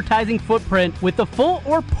advertising footprint with the full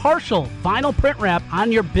or partial vinyl print wrap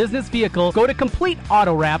on your business vehicle, go to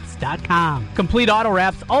CompleteAutoWraps.com. Complete Auto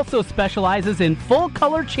Wraps also specializes in full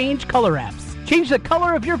color change color wraps. Change the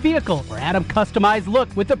color of your vehicle or add a customized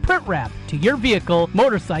look with a print wrap to your vehicle,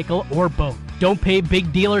 motorcycle, or boat. Don't pay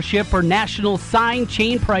big dealership or national sign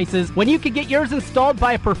chain prices when you can get yours installed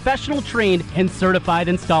by a professional trained and certified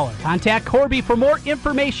installer. Contact Corby for more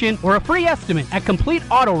information or a free estimate at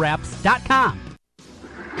CompleteAutoWraps.com.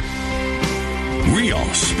 Real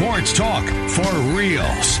sports talk for real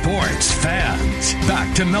sports fans.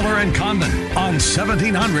 Back to Miller and Condon on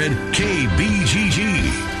 1700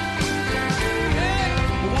 KBGG.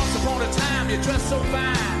 Once upon a time, you dressed so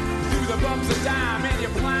fine, through the bumps of dime and you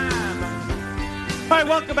climb. All right,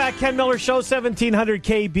 welcome back. Ken Miller Show, 1700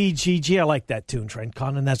 KBGG. I like that tune, Trent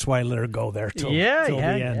Condon. That's why I let her go there till the end.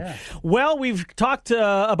 Yeah. Well, we've talked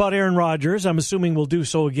about Aaron Rodgers. I'm assuming we'll do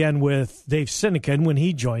so again with Dave Sinekin when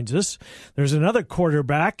he joins us. There's another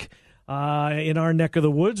quarterback in our neck of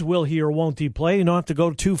the woods. Will he or won't he play? You don't have to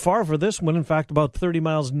go too far for this one. In fact, about 30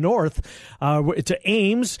 miles north to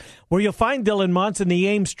Ames, where you'll find Dylan Montz in the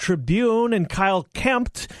Ames Tribune and Kyle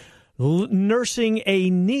Kempt nursing a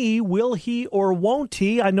knee. Will he or won't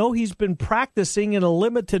he? I know he's been practicing in a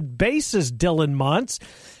limited basis, Dylan Montz.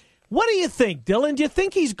 What do you think, Dylan? Do you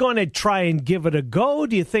think he's going to try and give it a go?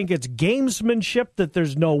 Do you think it's gamesmanship that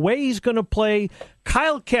there's no way he's going to play?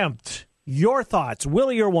 Kyle Kempt, your thoughts. Will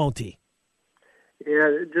he or won't he? Yeah,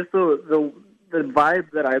 just the vibe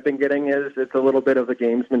that I've been getting is it's a little bit of a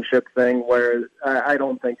gamesmanship thing where I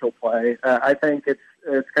don't think he'll play. I think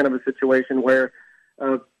it's kind of a situation where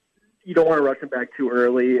you don't want to rush him back too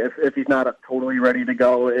early if he's not totally ready to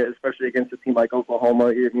go, especially against a team like Oklahoma.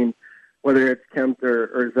 I mean, whether it's Kempt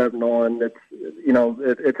or Zeb Nolan,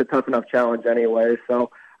 it's a tough enough challenge anyway. So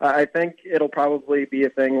I think it'll probably be a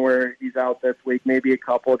thing where he's out this week, maybe a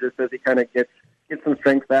couple, just as he kind of gets some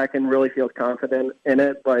strength back and really feels confident in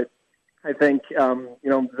it. But I think,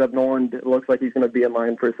 Zeb Nolan, it looks like he's going to be in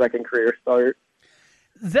line for a second career start.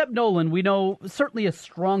 Zeb Nolan, we know, certainly a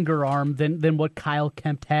stronger arm than what Kyle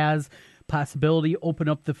Kempt has. Possibility open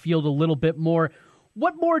up the field a little bit more.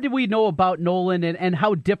 What more do we know about Nolan and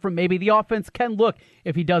how different maybe the offense can look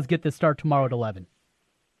if he does get the start tomorrow at 11?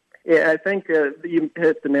 Yeah, I think you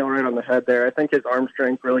hit the nail right on the head there. I think his arm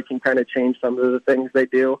strength really can kind of change some of the things they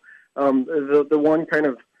do. The one kind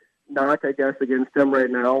of knock, I guess, against him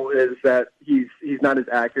right now is that he's not as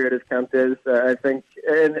accurate as Kempt is. I think,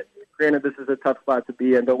 and granted, this is a tough spot to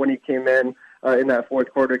be in, but when he came in that fourth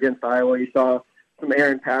quarter against Iowa, you saw some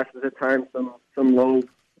errant passes at times, some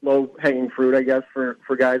low-hanging fruit, I guess, for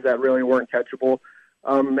guys that really weren't catchable.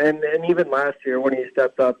 And even last year when he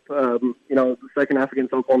stepped up, the second half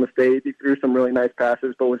against Oklahoma State, he threw some really nice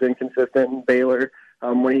passes but was inconsistent. And Baylor,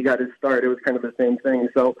 when he got his start, it was kind of the same thing.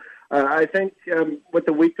 So I think with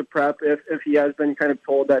the week to prep, if he has been kind of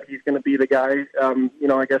told that he's going to be the guy, I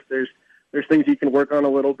guess there's things you can work on a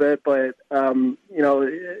little bit, but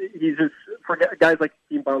he's just, for guys like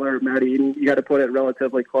Steve Butler or Matt Eden, you got to put it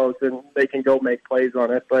relatively close, and they can go make plays on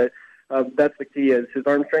it. But that's the key: is his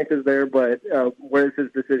arm strength is there, but where's his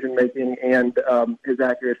decision making and his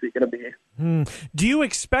accuracy going to be? Do you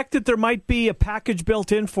expect that there might be a package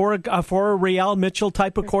built in for a Real Mitchell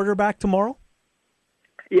type of quarterback tomorrow?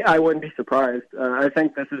 Yeah, I wouldn't be surprised. I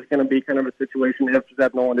think this is going to be kind of a situation if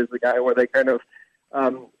Zeb Nolan is the guy where they kind of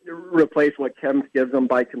replace what Kempt gives them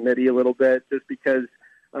by committee a little bit, just because,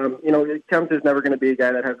 Kempt is never going to be a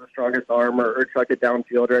guy that has the strongest arm or chuck it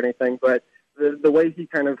downfield or anything, but the way he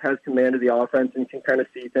kind of has command of the offense and can kind of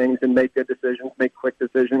see things and make good decisions, make quick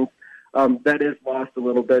decisions, that is lost a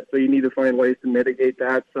little bit. So you need to find ways to mitigate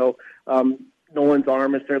that. So Nolan's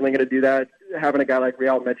arm is certainly going to do that. Having a guy like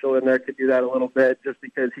Real Mitchell in there could do that a little bit, just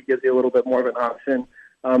because he gives you a little bit more of an option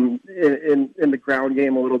in the ground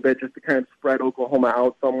game a little bit, just to kind of spread Oklahoma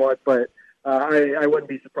out somewhat. But I wouldn't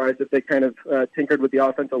be surprised if they kind of tinkered with the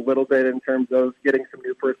offense a little bit in terms of getting some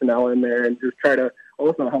new personnel in there and just try to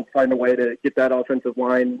also help find a way to get that offensive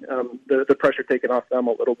line, the pressure taken off them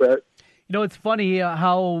a little bit. You know, it's funny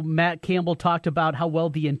how Matt Campbell talked about how well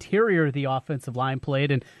the interior of the offensive line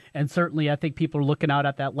played, and certainly I think people are looking out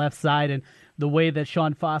at that left side and the way that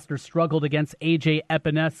Sean Foster struggled against A.J.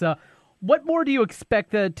 Epinesa. What more do you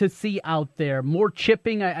expect to see out there? More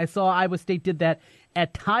chipping? I saw Iowa State did that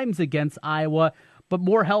at times against Iowa, but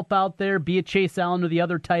more help out there, be it Chase Allen or the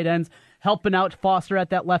other tight ends, helping out Foster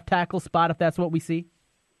at that left tackle spot if that's what we see?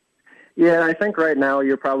 Yeah, I think right now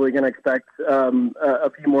you're probably going to expect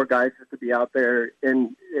a few more guys just to be out there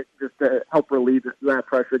and just to help relieve that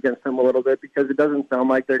pressure against him a little bit, because it doesn't sound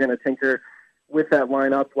like they're going to tinker with that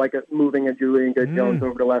lineup, like moving a Julian Good-Jones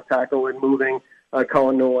over to left tackle and moving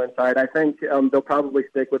Cullen Newell inside. I think they'll probably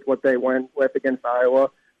stick with what they went with against Iowa,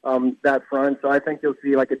 that front. So I think you'll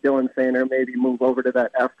see like a Dylan Sainer maybe move over to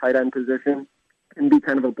that F tight end position and be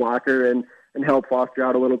kind of a blocker and help Foster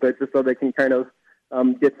out a little bit, just so they can kind of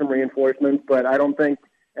get some reinforcements. But I don't think,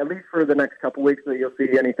 at least for the next couple weeks, that you'll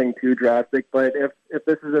see anything too drastic. But if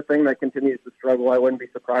this is a thing that continues to struggle, I wouldn't be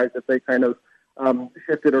surprised if they kind of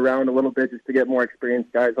shifted around a little bit just to get more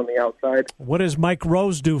experienced guys on the outside. What does Mike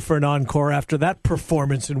Rose do for an encore after that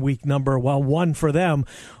performance in week number, one for them?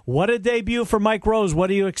 What a debut for Mike Rose. What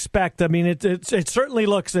do you expect? I mean, it certainly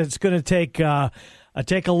looks it's going to take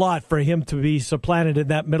a lot for him to be supplanted in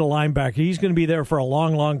that middle linebacker. He's going to be there for a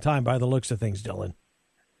long, long time by the looks of things, Dylan.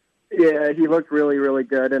 Yeah, he looked really, really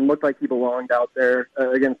good and looked like he belonged out there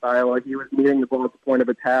against Iowa. He was meeting the ball at the point of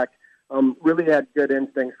attack. Really had good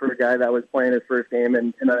instincts for a guy that was playing his first game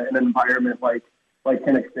in an environment like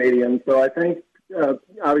Kinnick Stadium. So I think,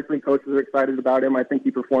 obviously, coaches are excited about him. I think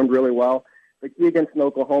he performed really well. The key against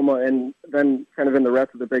Oklahoma and then kind of in the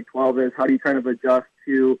rest of the Big 12 is how do you kind of adjust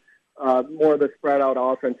to more of the spread-out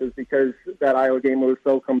offenses, because that Iowa game was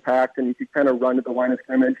so compact and you could kind of run to the line of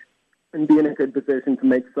scrimmage and be in a good position to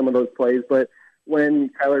make some of those plays. But when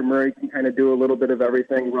Kyler Murray can kind of do a little bit of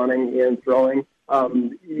everything, running and throwing,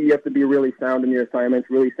 you have to be really sound in your assignments,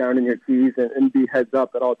 really sound in your keys, and be heads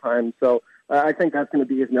up at all times. So I think that's going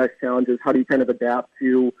to be his next challenge, is how do you kind of adapt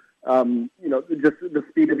to, just the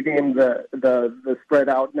speed of the game, the spread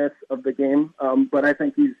outness of the game. But I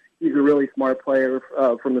think he's a really smart player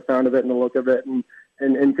from the sound of it and the look of it, and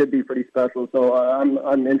could be pretty special. So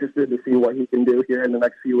I'm interested to see what he can do here in the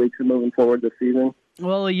next few weeks and moving forward this season.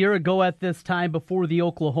 Well, a year ago at this time, before the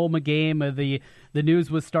Oklahoma game, the news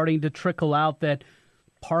was starting to trickle out that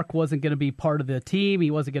Park wasn't going to be part of the team. He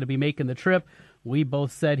wasn't going to be making the trip. We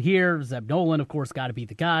both said here, Zeb Nolan, of course, got to be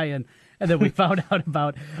the guy. And then we found out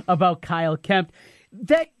about Kyle Kempt.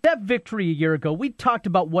 That victory a year ago, we talked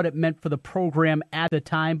about what it meant for the program at the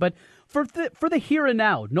time. But for the here and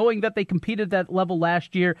now, knowing that they competed at that level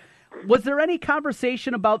last year, was there any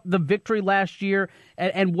conversation about the victory last year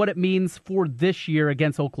and what it means for this year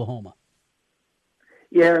against Oklahoma?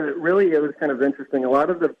 Yeah, really, it was kind of interesting. A lot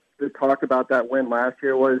of the talk about that win last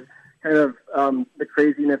year was kind of the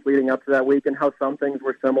craziness leading up to that week, and how some things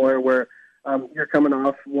were similar, where you're coming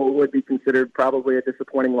off what would be considered probably a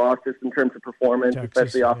disappointing loss just in terms of performance,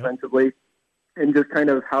 especially offensively, and just kind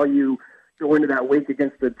of how you go into that week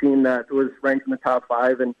against a team that was ranked in the top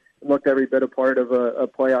 5 and looked every bit a part of a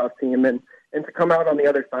playoff team. And to come out on the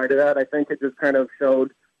other side of that, I think it just kind of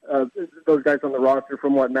showed those guys on the roster,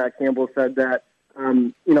 from what Matt Campbell said, that,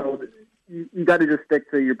 you got to just stick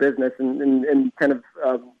to your business and kind of,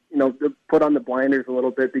 put on the blinders a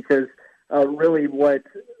little bit, because really what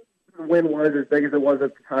the win was, as big as it was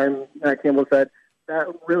at the time, Matt Campbell said, that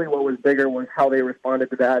really what was bigger was how they responded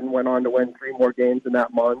to that and went on to win 3 more games in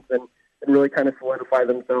that month and really kind of solidify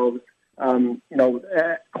themselves,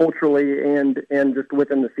 culturally and just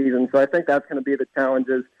within the season. So I think that's going to be the challenge,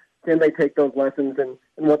 is can they take those lessons and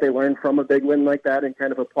what they learned from a big win like that and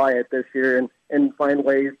kind of apply it this year and find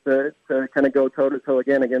ways to kind of go toe-to-toe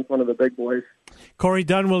again against one of the big boys. Corey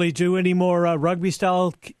Dunn, will he do any more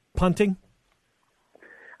rugby-style punting?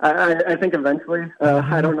 I think eventually.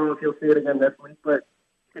 I don't know if you'll see it again this week, but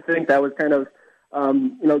I think that was kind of,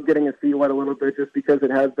 getting his feet wet a little bit, just because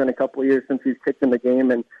it has been a couple of years since he's kicked in the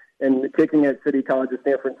game, and kicking at City College of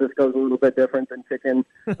San Francisco is a little bit different than kicking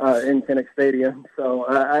in Kinnick Stadium. So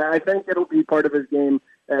I think it'll be part of his game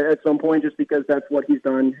at some point, just because that's what he's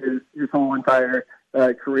done his whole entire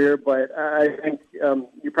career. But I think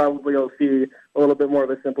you probably will see a little bit more of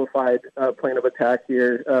a simplified plan of attack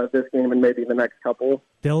here this game and maybe the next couple.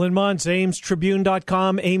 Dylan Montz,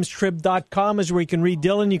 AmesTribune.com. AmesTrib.com is where you can read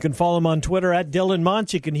Dylan. You can follow him on Twitter at Dylan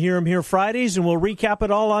Montz. You can hear him here Fridays, and we'll recap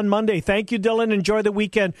it all on Monday. Thank you, Dylan. Enjoy the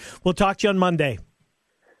weekend. We'll talk to you on Monday.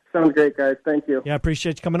 Sounds great, guys. Thank you. Yeah, I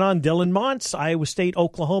appreciate you coming on. Dylan Montz, Iowa State,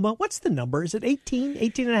 Oklahoma. What's the number? Is it 18,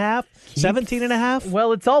 18 and a half, 17 and a half?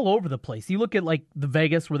 Well, it's all over the place. You look at like the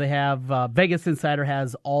Vegas where they have Vegas Insider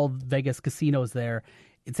has all Vegas casinos there.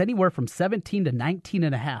 It's anywhere from 17 to 19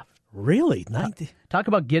 and a half. Really? Talk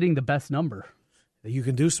about getting the best number. You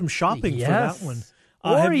can do some shopping for that one.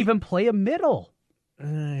 Or even play a middle.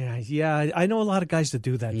 Yeah, I know a lot of guys that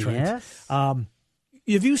do that, Trent. Yes.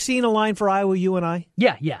 Have you seen a line for Iowa UNI?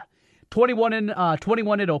 Yeah. 21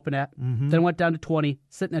 it open at. Mm-hmm. Then went down to 20,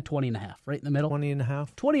 sitting at 20 and a half, right in the middle. 20 and a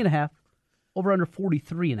half? 20 and a half, over under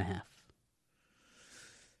 43 and a half.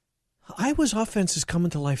 Iowa's offense is coming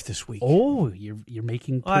to life this week. Oh, you're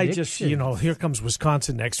making predictions. Here comes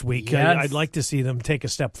Wisconsin next week. Yes. I'd like to see them take a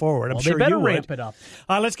step forward. I'm sure they better you would. ramp it up.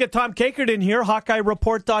 Let's get Tom Kakert in here,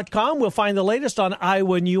 HawkeyeReport.com. We'll find the latest on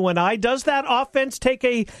Iowa and UNI. Does that offense take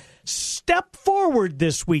a step forward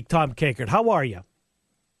this week, Tom Kakert? How are you?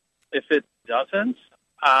 If it doesn't,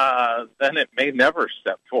 then it may never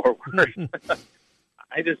step forward.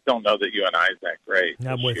 I just don't know that UNI is that great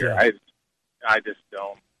I'm with year. you. I just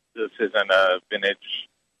don't. This isn't a vintage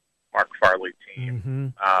Mark Farley team. Mm-hmm.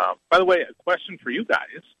 By the way, a question for you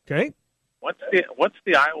guys. Okay. What's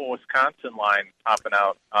the Iowa-Wisconsin line topping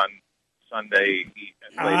out on Sunday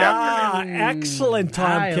late afternoon? Excellent,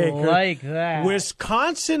 Tom Kakert. I like that.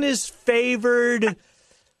 Wisconsin is favored.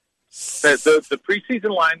 The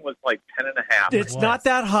preseason line was like 10.5. It's not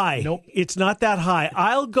that high. Nope. It's not that high.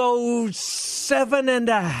 I'll go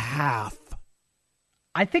 7.5.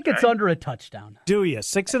 I think it's under a touchdown. Do you?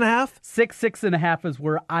 6.5? 6.5 is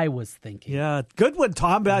where I was thinking. Yeah, good one,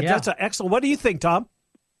 Tom. That's excellent. What do you think, Tom?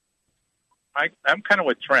 I'm kind of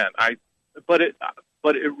with Trent. But it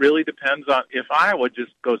really depends on if Iowa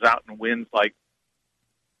just goes out and wins like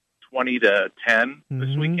 20-10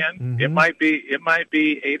 this weekend. Mm-hmm. It might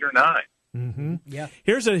be 8 or 9. Mm-hmm. Yeah.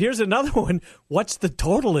 Here's another one. What's the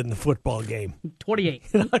total in the football game? 28.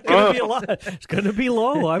 It's not going to be a lot. It's going to be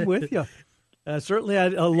low. I'm with you. Certainly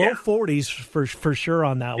a low 40s for sure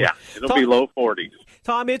on that one. Yeah, it'll be low 40s.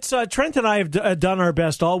 Tom, it's Trent and I have done our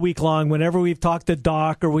best all week long whenever we've talked to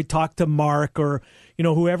Doc or we talk to Mark or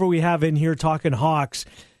whoever we have in here talking Hawks.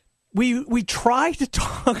 We try to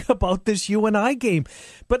talk about this UNI game.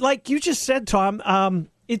 But like you just said, Tom,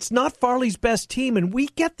 it's not Farley's best team, and we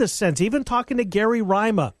get the sense, even talking to Gary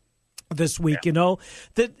Rima this week,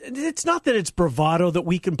 that it's not that it's bravado that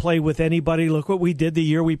we can play with anybody. Look what we did the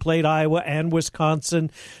year we played Iowa and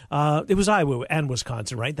Wisconsin. It was Iowa and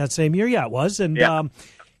Wisconsin, right? That same year? Yeah, it was. And,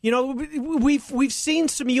 we've seen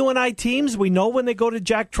some UNI teams. We know when they go to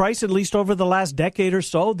Jack Trice, at least over the last decade or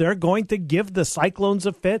so, they're going to give the Cyclones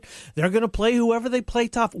a fit. They're going to play whoever they play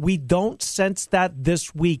tough. We don't sense that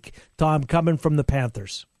this week, Tom, coming from the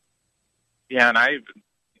Panthers. Yeah, and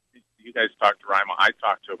you guys talked to Rima. I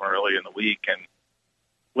talked to him early in the week, and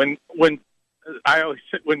when I always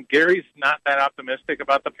said when Gary's not that optimistic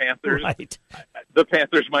about the Panthers, right. The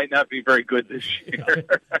Panthers might not be very good this year.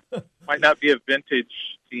 Might not be a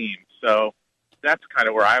vintage team. So that's kind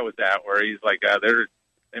of where I was at, where he's like,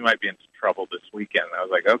 they might be in some trouble this weekend. I was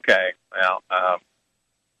like, okay, well,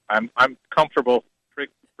 I'm comfortable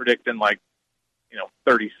predicting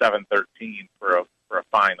 37-13 for a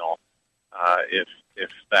final. If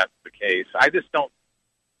that's the case, they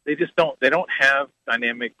don't have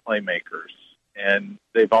dynamic playmakers, and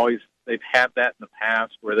they've had that in the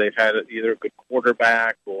past where they've had either a good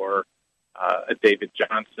quarterback or a David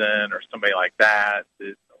Johnson or somebody like that,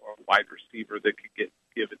 or a wide receiver that could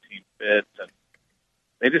give a team fits, and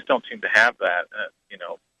they just don't seem to have that.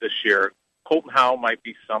 This year, Colton Howell might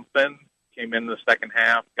be something. Came in the second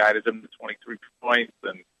half, guided them to 23 points,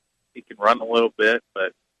 and he can run a little bit,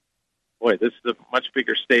 but boy, this is a much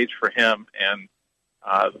bigger stage for him. And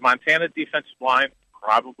the Montana defensive line,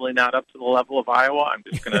 probably not up to the level of Iowa. I'm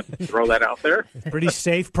just going to throw that out there. Pretty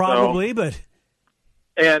safe, probably, but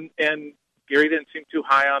and Gary didn't seem too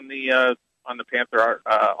high on the Panther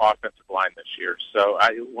offensive line this year. So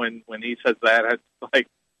when he says that, it's like,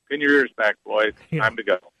 pin your ears back, boys. Time to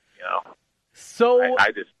go. So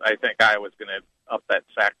I think Iowa's going to up that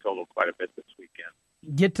sack total quite a bit this weekend.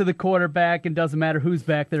 Get to the quarterback, and doesn't matter who's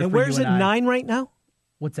back there. And for where's it, 9 right now?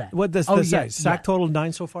 What's that? What does sack total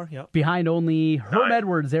 9 so far? Yeah. Behind only Herm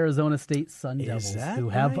Edwards, Arizona State Sun Devils, who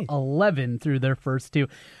have 11 through their first 2.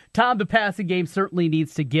 Tom, the passing game certainly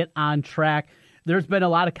needs to get on track. there's been a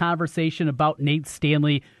lot of conversation about Nate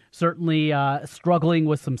Stanley certainly struggling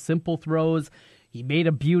with some simple throws. He made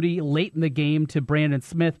a beauty late in the game to Brandon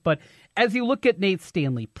Smith. But as you look at Nate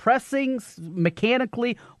Stanley, pressing,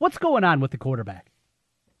 mechanically, what's going on with the quarterback?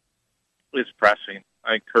 It's pressing.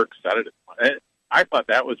 Kirk said it. I thought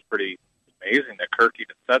that was pretty amazing that Kirk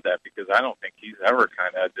even said that, because I don't think he's ever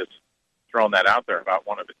kind of just thrown that out there about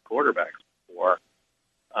one of his quarterbacks before.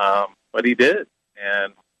 But he did.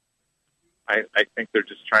 And I think they're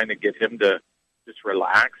just trying to get him to just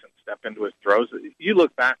relax and step into his throws. You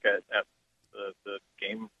look back at the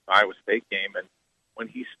game, Iowa State game, and when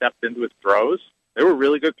he stepped into his throws, they were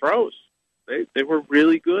really good throws. They were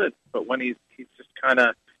really good. But when he's just kind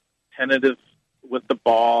of tentative with the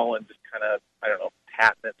ball and just kind of, I don't know,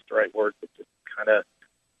 patting it's the right word, but just kind of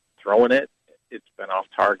throwing it, it's been off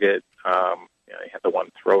target. He had the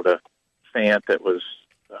one throw to Fant that was,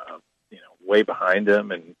 way behind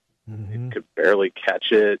him, and he could barely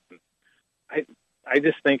catch it. I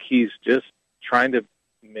just think he's just trying to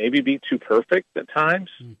maybe be too perfect at times.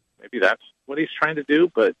 Maybe that's what he's trying to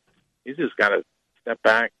do, but he's just got to step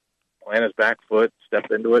back, plant his back foot,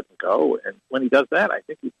 step into it, and go. And when he does that, I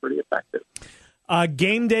think he's pretty effective.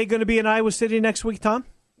 Game day going to be in Iowa City next week, Tom?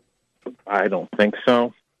 I don't think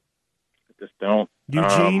so. I just don't.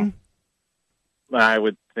 Eugene? I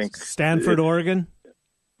would think Stanford, Oregon?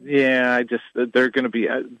 Yeah, they're going to be.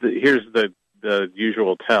 Here's the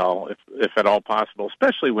usual tell, if at all possible,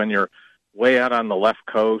 especially when you're way out on the left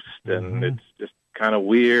coast and it's just kind of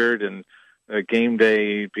weird. And game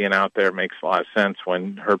day being out there makes a lot of sense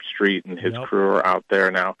when Herb Street and his crew are out there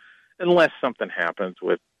now, unless something happens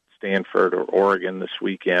with Stanford or Oregon this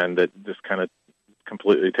weekend that just kind of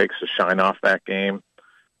completely takes the shine off that game.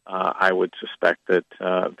 I would suspect that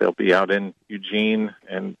they'll be out in Eugene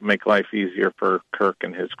and make life easier for Kirk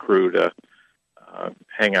and his crew to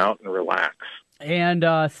hang out and relax. And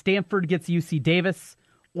Stanford gets UC Davis,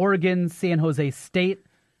 Oregon, San Jose State.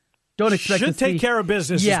 Don't expect Should to take see... care of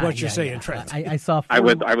business, is what you're saying, Trent. I saw. I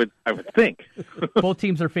would think both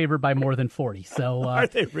teams are favored by more than 40. So are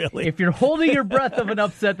they really? If you're holding your breath of an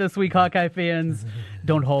upset this week, Hawkeye fans,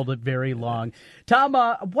 don't hold it very long. Tom,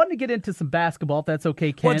 I wanted to get into some basketball, if that's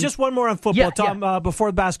okay, Ken. Well, just one more on football, Tom.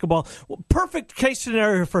 Before basketball, perfect case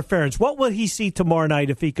scenario for Ferentz. What will he see tomorrow night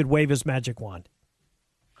if he could wave his magic wand?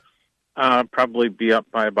 Probably be up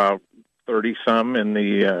by about 30-some in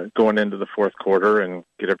the going into the fourth quarter and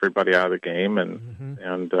get everybody out of the game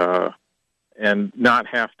and not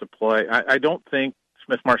have to play. I don't think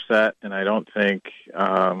Smith-Marset and I don't think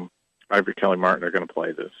Ivory Kelly-Martin are going to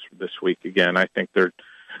play this week again. I think they're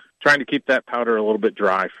trying to keep that powder a little bit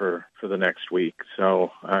dry for the next week.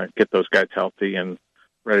 So get those guys healthy and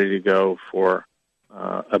ready to go for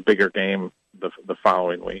a bigger game the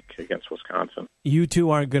following week against Wisconsin. You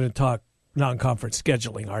two aren't going to talk non-conference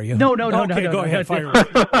scheduling, are you? No. Okay, go ahead. Fire away.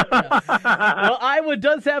 Well, Iowa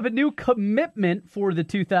does have a new commitment for the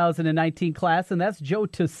 2019 class, and that's Joe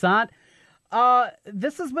Toussaint.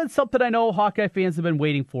 This has been something I know Hawkeye fans have been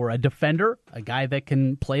waiting for. A defender, a guy that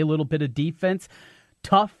can play a little bit of defense,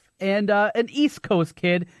 tough, and an East Coast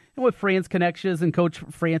kid. And with Fran's connections and Coach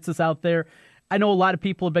Francis out there, I know a lot of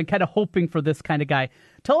people have been kind of hoping for this kind of guy.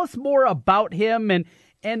 Tell us more about him, and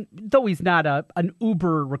though he's not an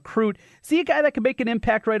uber recruit, is he a guy that can make an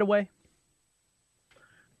impact right away?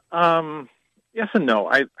 Yes and no.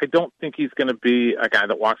 I don't think he's going to be a guy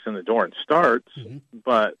that walks in the door and starts,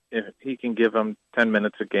 but if he can give him 10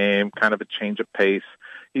 minutes a game, kind of a change of pace.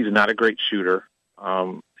 He's not a great shooter,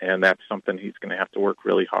 and that's something he's going to have to work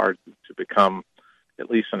really hard to become at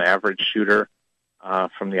least an average shooter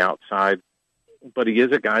from the outside. But he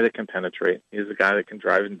is a guy that can penetrate. He's a guy that can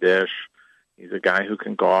drive and dish. He's a guy who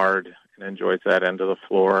can guard and enjoys that end of the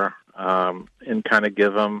floor and kind of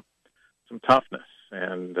give them some toughness.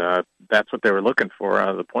 And that's what they were looking for out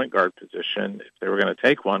of the point guard position. If they were going to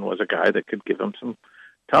take one, was a guy that could give them some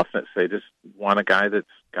toughness. They just want a guy that's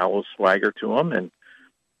got a little swagger to him. And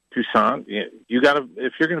Toussaint, you got to,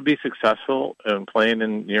 if you're going to be successful in playing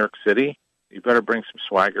in New York City, you better bring some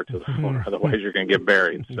swagger to the floor. Otherwise, you're going to get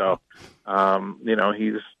buried. So,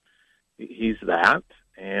 he's that.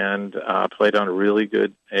 And played on a really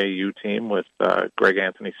good AAU team with Greg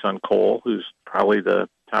Anthony's son, Cole, who's probably the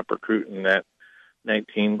top recruit in that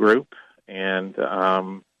 19 group. And, they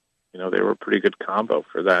were a pretty good combo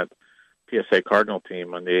for that PSA Cardinal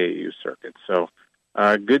team on the AAU circuit. So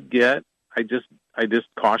good get. I just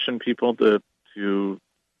caution people to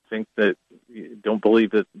think that, don't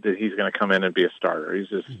believe that he's going to come in and be a starter. He's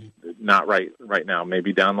just not right now,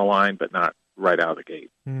 maybe down the line, but not right out of the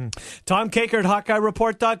gate. Tom Kakert,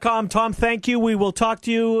 HawkeyeReport.com. Tom, thank you. We will talk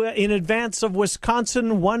to you in advance of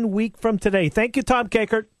Wisconsin 1 week from today. Thank you, Tom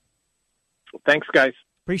Kakert. Thanks, guys.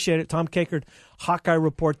 Appreciate it. Tom Kakert,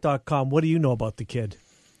 HawkeyeReport.com. What do you know about the kid?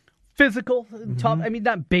 Physical, tough. I mean,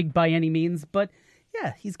 not big by any means, but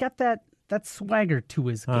yeah, he's got that swagger to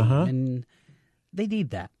his game, and they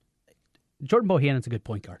need that. Jordan Bohannon's a good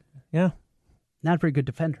point guard. Yeah. Not a very good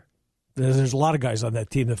defender. There's a lot of guys on that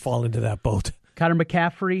team that fall into that boat. Connor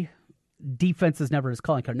McCaffrey, defense is never his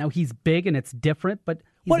calling card. Now, he's big and it's different, but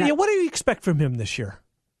what do you expect from him this year?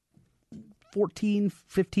 14,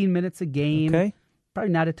 15 minutes a game. Okay.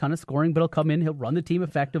 Probably not a ton of scoring, but he'll come in, he'll run the team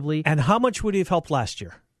effectively. And how much would he have helped last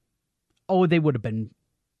year? Oh, he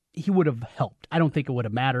would have helped. I don't think it would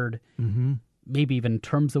have mattered. Maybe even in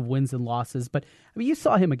terms of wins and losses. But I mean, you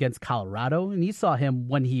saw him against Colorado, and you saw him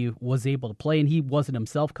when he was able to play, and he wasn't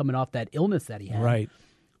himself coming off that illness that he had. Right.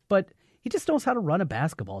 But he just knows how to run a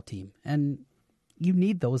basketball team, and you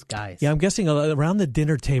need those guys. Yeah, I'm guessing around the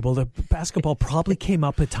dinner table, the basketball probably came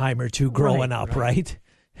up a time or two growing up, right?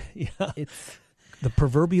 Yeah. It's the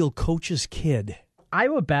proverbial coach's kid.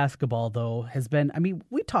 Iowa basketball, though, has been, I mean,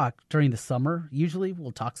 we talk during the summer. Usually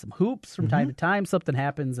we'll talk some hoops from time to time. Something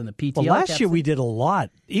happens in the PTL. Well, last year we did a lot.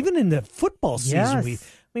 Even in the football season, Yes.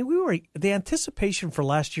 the anticipation for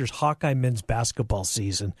last year's Hawkeye men's basketball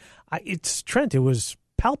season, it was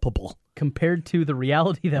palpable. Compared to the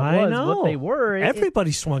reality that I was, know. what they were.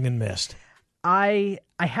 Everybody swung and missed. I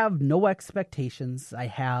have no expectations. I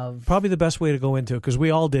have... Probably the best way to go into it, because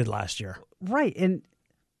we all did last year. Right, and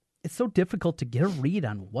it's so difficult to get a read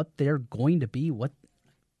on what they're going to be, what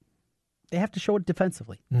they have to show it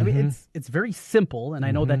defensively. I mean, it's very simple, and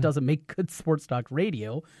I know that doesn't make good sports talk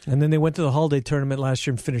radio. And then they went to the holiday tournament last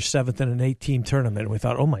year and finished 7th in an 8-team tournament. We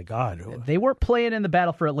thought, oh my God. They weren't playing in the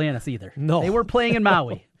Battle for Atlantis either. No. They were playing in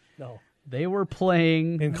Maui. No. They were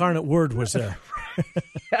playing... Incarnate Word was there.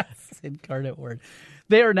 Yes, Incarnate Word.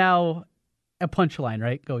 They are now a punchline,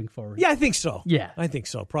 right, going forward? Yeah, I think so. Yeah. I think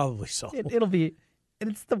so. Probably so. It'll be... And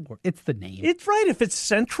it's the name. It's right. If it's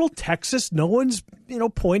Central Texas, no one's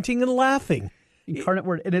pointing and laughing. Incarnate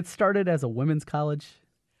Word, and it started as a women's college.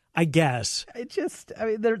 I guess.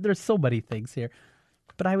 There's so many things here,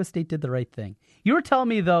 but Iowa State did the right thing. You were telling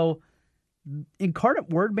me though, Incarnate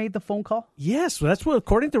Word made the phone call. Yes, that's what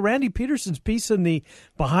according to Randy Peterson's piece in the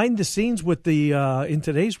behind the scenes with the in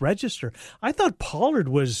today's Register. I thought Pollard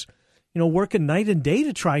was, working night and day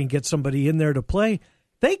to try and get somebody in there to play.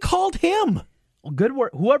 They called him. Well, good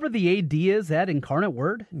work. Whoever the AD is at Incarnate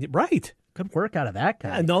Word. Right. Good work out of that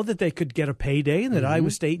guy. I know that they could get a payday and that Iowa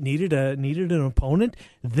State needed an opponent.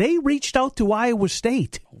 They reached out to Iowa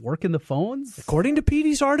State. Working the phones? According to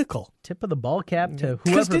Petey's article. Tip of the ball cap to whoever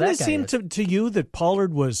that guy is. Didn't it seem to you that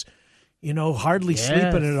Pollard was, hardly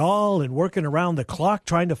sleeping at all and working around the clock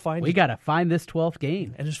trying to find... We got to find this 12th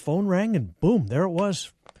game. And his phone rang and boom, there it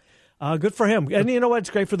was. Good for him. And you know what? It's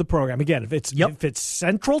great for the program. Again, if it's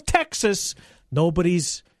Central Texas...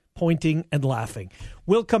 Nobody's pointing and laughing.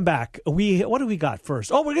 We'll come back. What do we got first?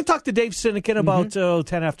 Oh, we're going to talk to Dave Sinekin about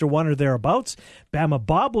 10 after 1 or thereabouts. Bama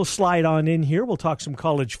Bob will slide on in here. We'll talk some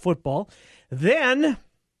college football. Then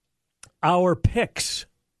our picks.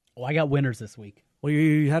 Oh, I got winners this week. Well,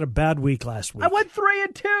 you had a bad week last week. I went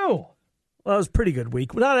 3-2. Well, it was a pretty good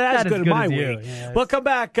week. Not as good as my week. Yeah, we'll come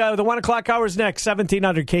back. The 1 o'clock hour is next.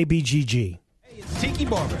 1700 KBGG. Tiki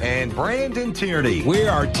Barber and Brandon Tierney. We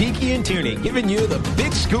are Tiki and Tierney, giving you the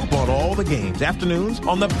big scoop on all the games. Afternoons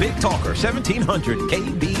on the Big Talker, 1700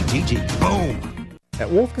 KBGG. Boom. At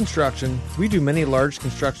Wolf Construction, we do many large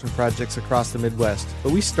construction projects across the Midwest,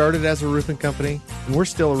 but we started as a roofing company, and we're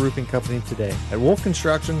still a roofing company today. At Wolf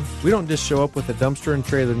Construction, we don't just show up with a dumpster and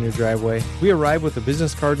trailer in your driveway. We arrive with a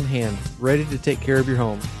business card in hand, ready to take care of your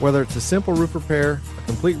home. Whether it's a simple roof repair, a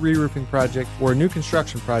complete re-roofing project, or a new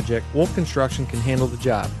construction project, Wolf Construction can handle the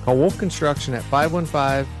job. Call Wolf Construction at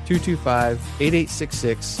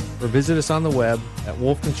 515-225-8866 or visit us on the web at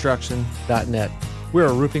wolfconstruction.net. We're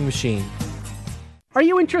a roofing machine. Are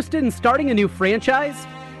you interested in starting a new franchise?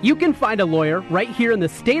 You can find a lawyer right here in the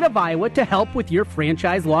state of Iowa to help with your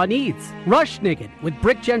franchise law needs. Rush Niggin with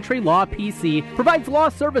Brick Gentry Law PC provides law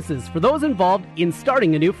services for those involved in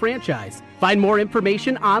starting a new franchise. Find more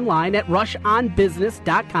information online at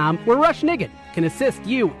rushonbusiness.com, where Rush Niggin can assist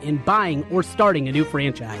you in buying or starting a new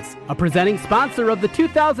franchise. A presenting sponsor of the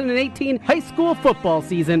 2018 high school football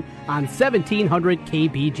season on 1700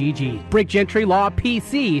 KBGG. Brick Gentry Law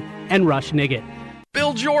PC and Rush Niggin.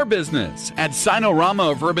 Build your business. At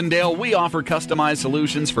Sinorama of Urbandale, we offer customized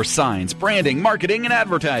solutions for signs, branding, marketing, and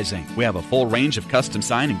advertising. We have a full range of custom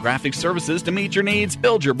sign and graphic services to meet your needs,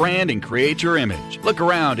 build your brand, and create your image. Look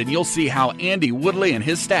around and you'll see how Andy Woodley and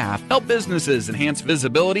his staff help businesses enhance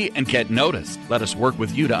visibility and get noticed. Let us work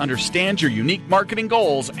with you to understand your unique marketing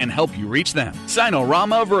goals and help you reach them.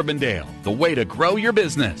 Sinorama of Urbandale, the way to grow your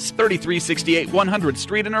business. 3368 100th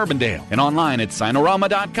Street in Urbandale and online at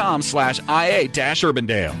sinorama.com/IA-Urbandale.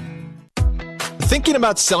 Thinking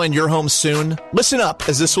about selling your home soon? Listen up,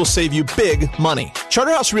 as this will save you big money.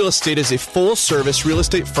 Charterhouse Real Estate is a full-service real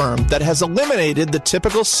estate firm that has eliminated the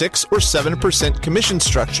typical 6 or 7% commission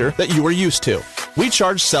structure that you are used to. We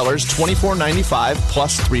charge sellers $24.95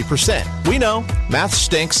 plus 3%. We know, math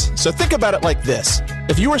stinks, so think about it like this.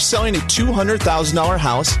 If you were selling a $200,000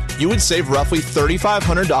 house, you would save roughly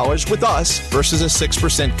 $3,500 with us versus a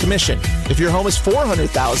 6% commission. If your home is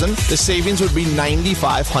 $400,000, the savings would be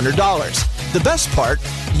 $9,500. The best part,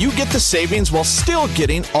 you get the savings while still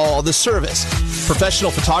getting all the service.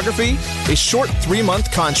 Professional photography, a short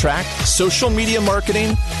 3-month contract, social media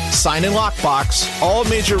marketing, sign and lockbox, all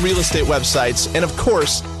major real estate websites, and of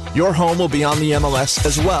course, your home will be on the MLS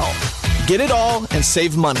as well. Get it all and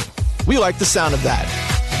save money. We like the sound of that.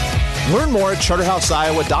 Learn more at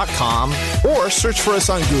charterhouseiowa.com or search for us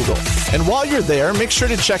on Google. And while you're there, make sure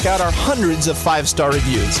to check out our hundreds of 5-star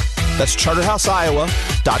reviews. That's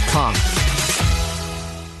charterhouseiowa.com.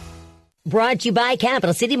 Brought to you by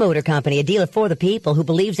Capital City Motor Company, a dealer for the people who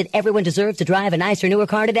believes that everyone deserves to drive a nicer, newer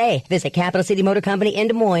car today. Visit Capital City Motor Company in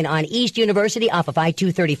Des Moines on East University off of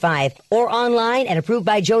I-235 or online at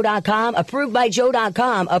ApprovedByJoe.com,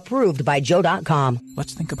 ApprovedByJoe.com, ApprovedByJoe.com.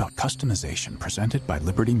 Let's think about customization presented by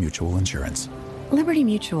Liberty Mutual Insurance. Liberty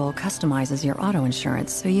Mutual customizes your auto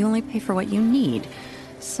insurance so you only pay for what you need.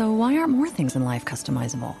 So why aren't more things in life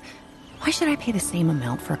customizable? Why should I pay the same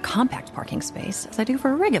amount for a compact parking space as I do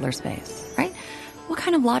for a regular space, right? What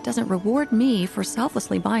kind of lot doesn't reward me for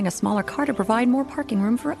selflessly buying a smaller car to provide more parking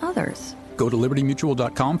room for others? Go to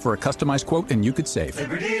libertymutual.com for a customized quote and you could save.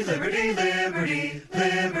 Liberty, liberty, liberty,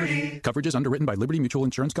 liberty. Coverage is underwritten by Liberty Mutual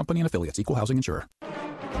Insurance Company and affiliates, equal housing insurer.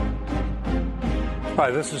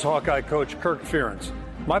 Hi, this is Hawkeye coach Kirk Ferentz.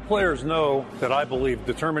 My players know that I believe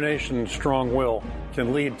determination and strong will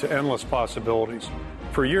can lead to endless possibilities.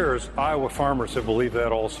 For years, Iowa farmers have believed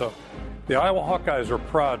that also. The Iowa Hawkeyes are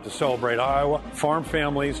proud to celebrate Iowa, farm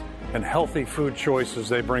families, and healthy food choices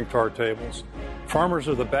they bring to our tables. Farmers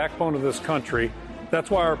are the backbone of this country.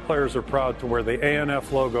 That's why our players are proud to wear the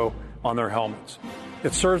ANF logo on their helmets.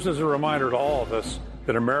 It serves as a reminder to all of us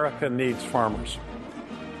that America needs farmers.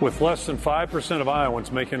 With less than 5% of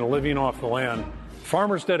Iowans making a living off the land,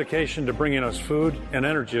 farmers' dedication to bringing us food and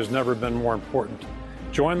energy has never been more important.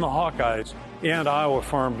 Join the Hawkeyes and Iowa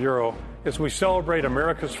Farm Bureau as we celebrate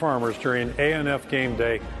America's farmers during ANF Game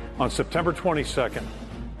Day on September 22nd.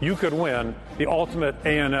 You could win the ultimate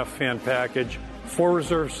ANF fan package, 4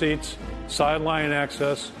 reserve seats, sideline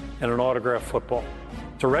access, and an autographed football.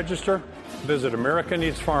 To register, visit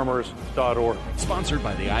AmericaNeedsFarmers.org. Sponsored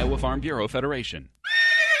by the Iowa Farm Bureau Federation.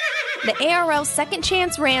 The ARL Second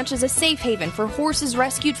Chance Ranch is a safe haven for horses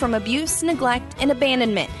rescued from abuse, neglect, and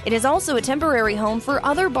abandonment. It is also a temporary home for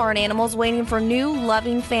other barn animals waiting for new,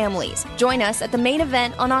 loving families. Join us at the main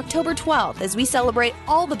event on October 12th as we celebrate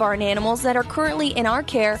all the barn animals that are currently in our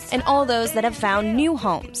care and all those that have found new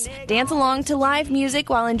homes. Dance along to live music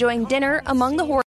while enjoying dinner among the horses.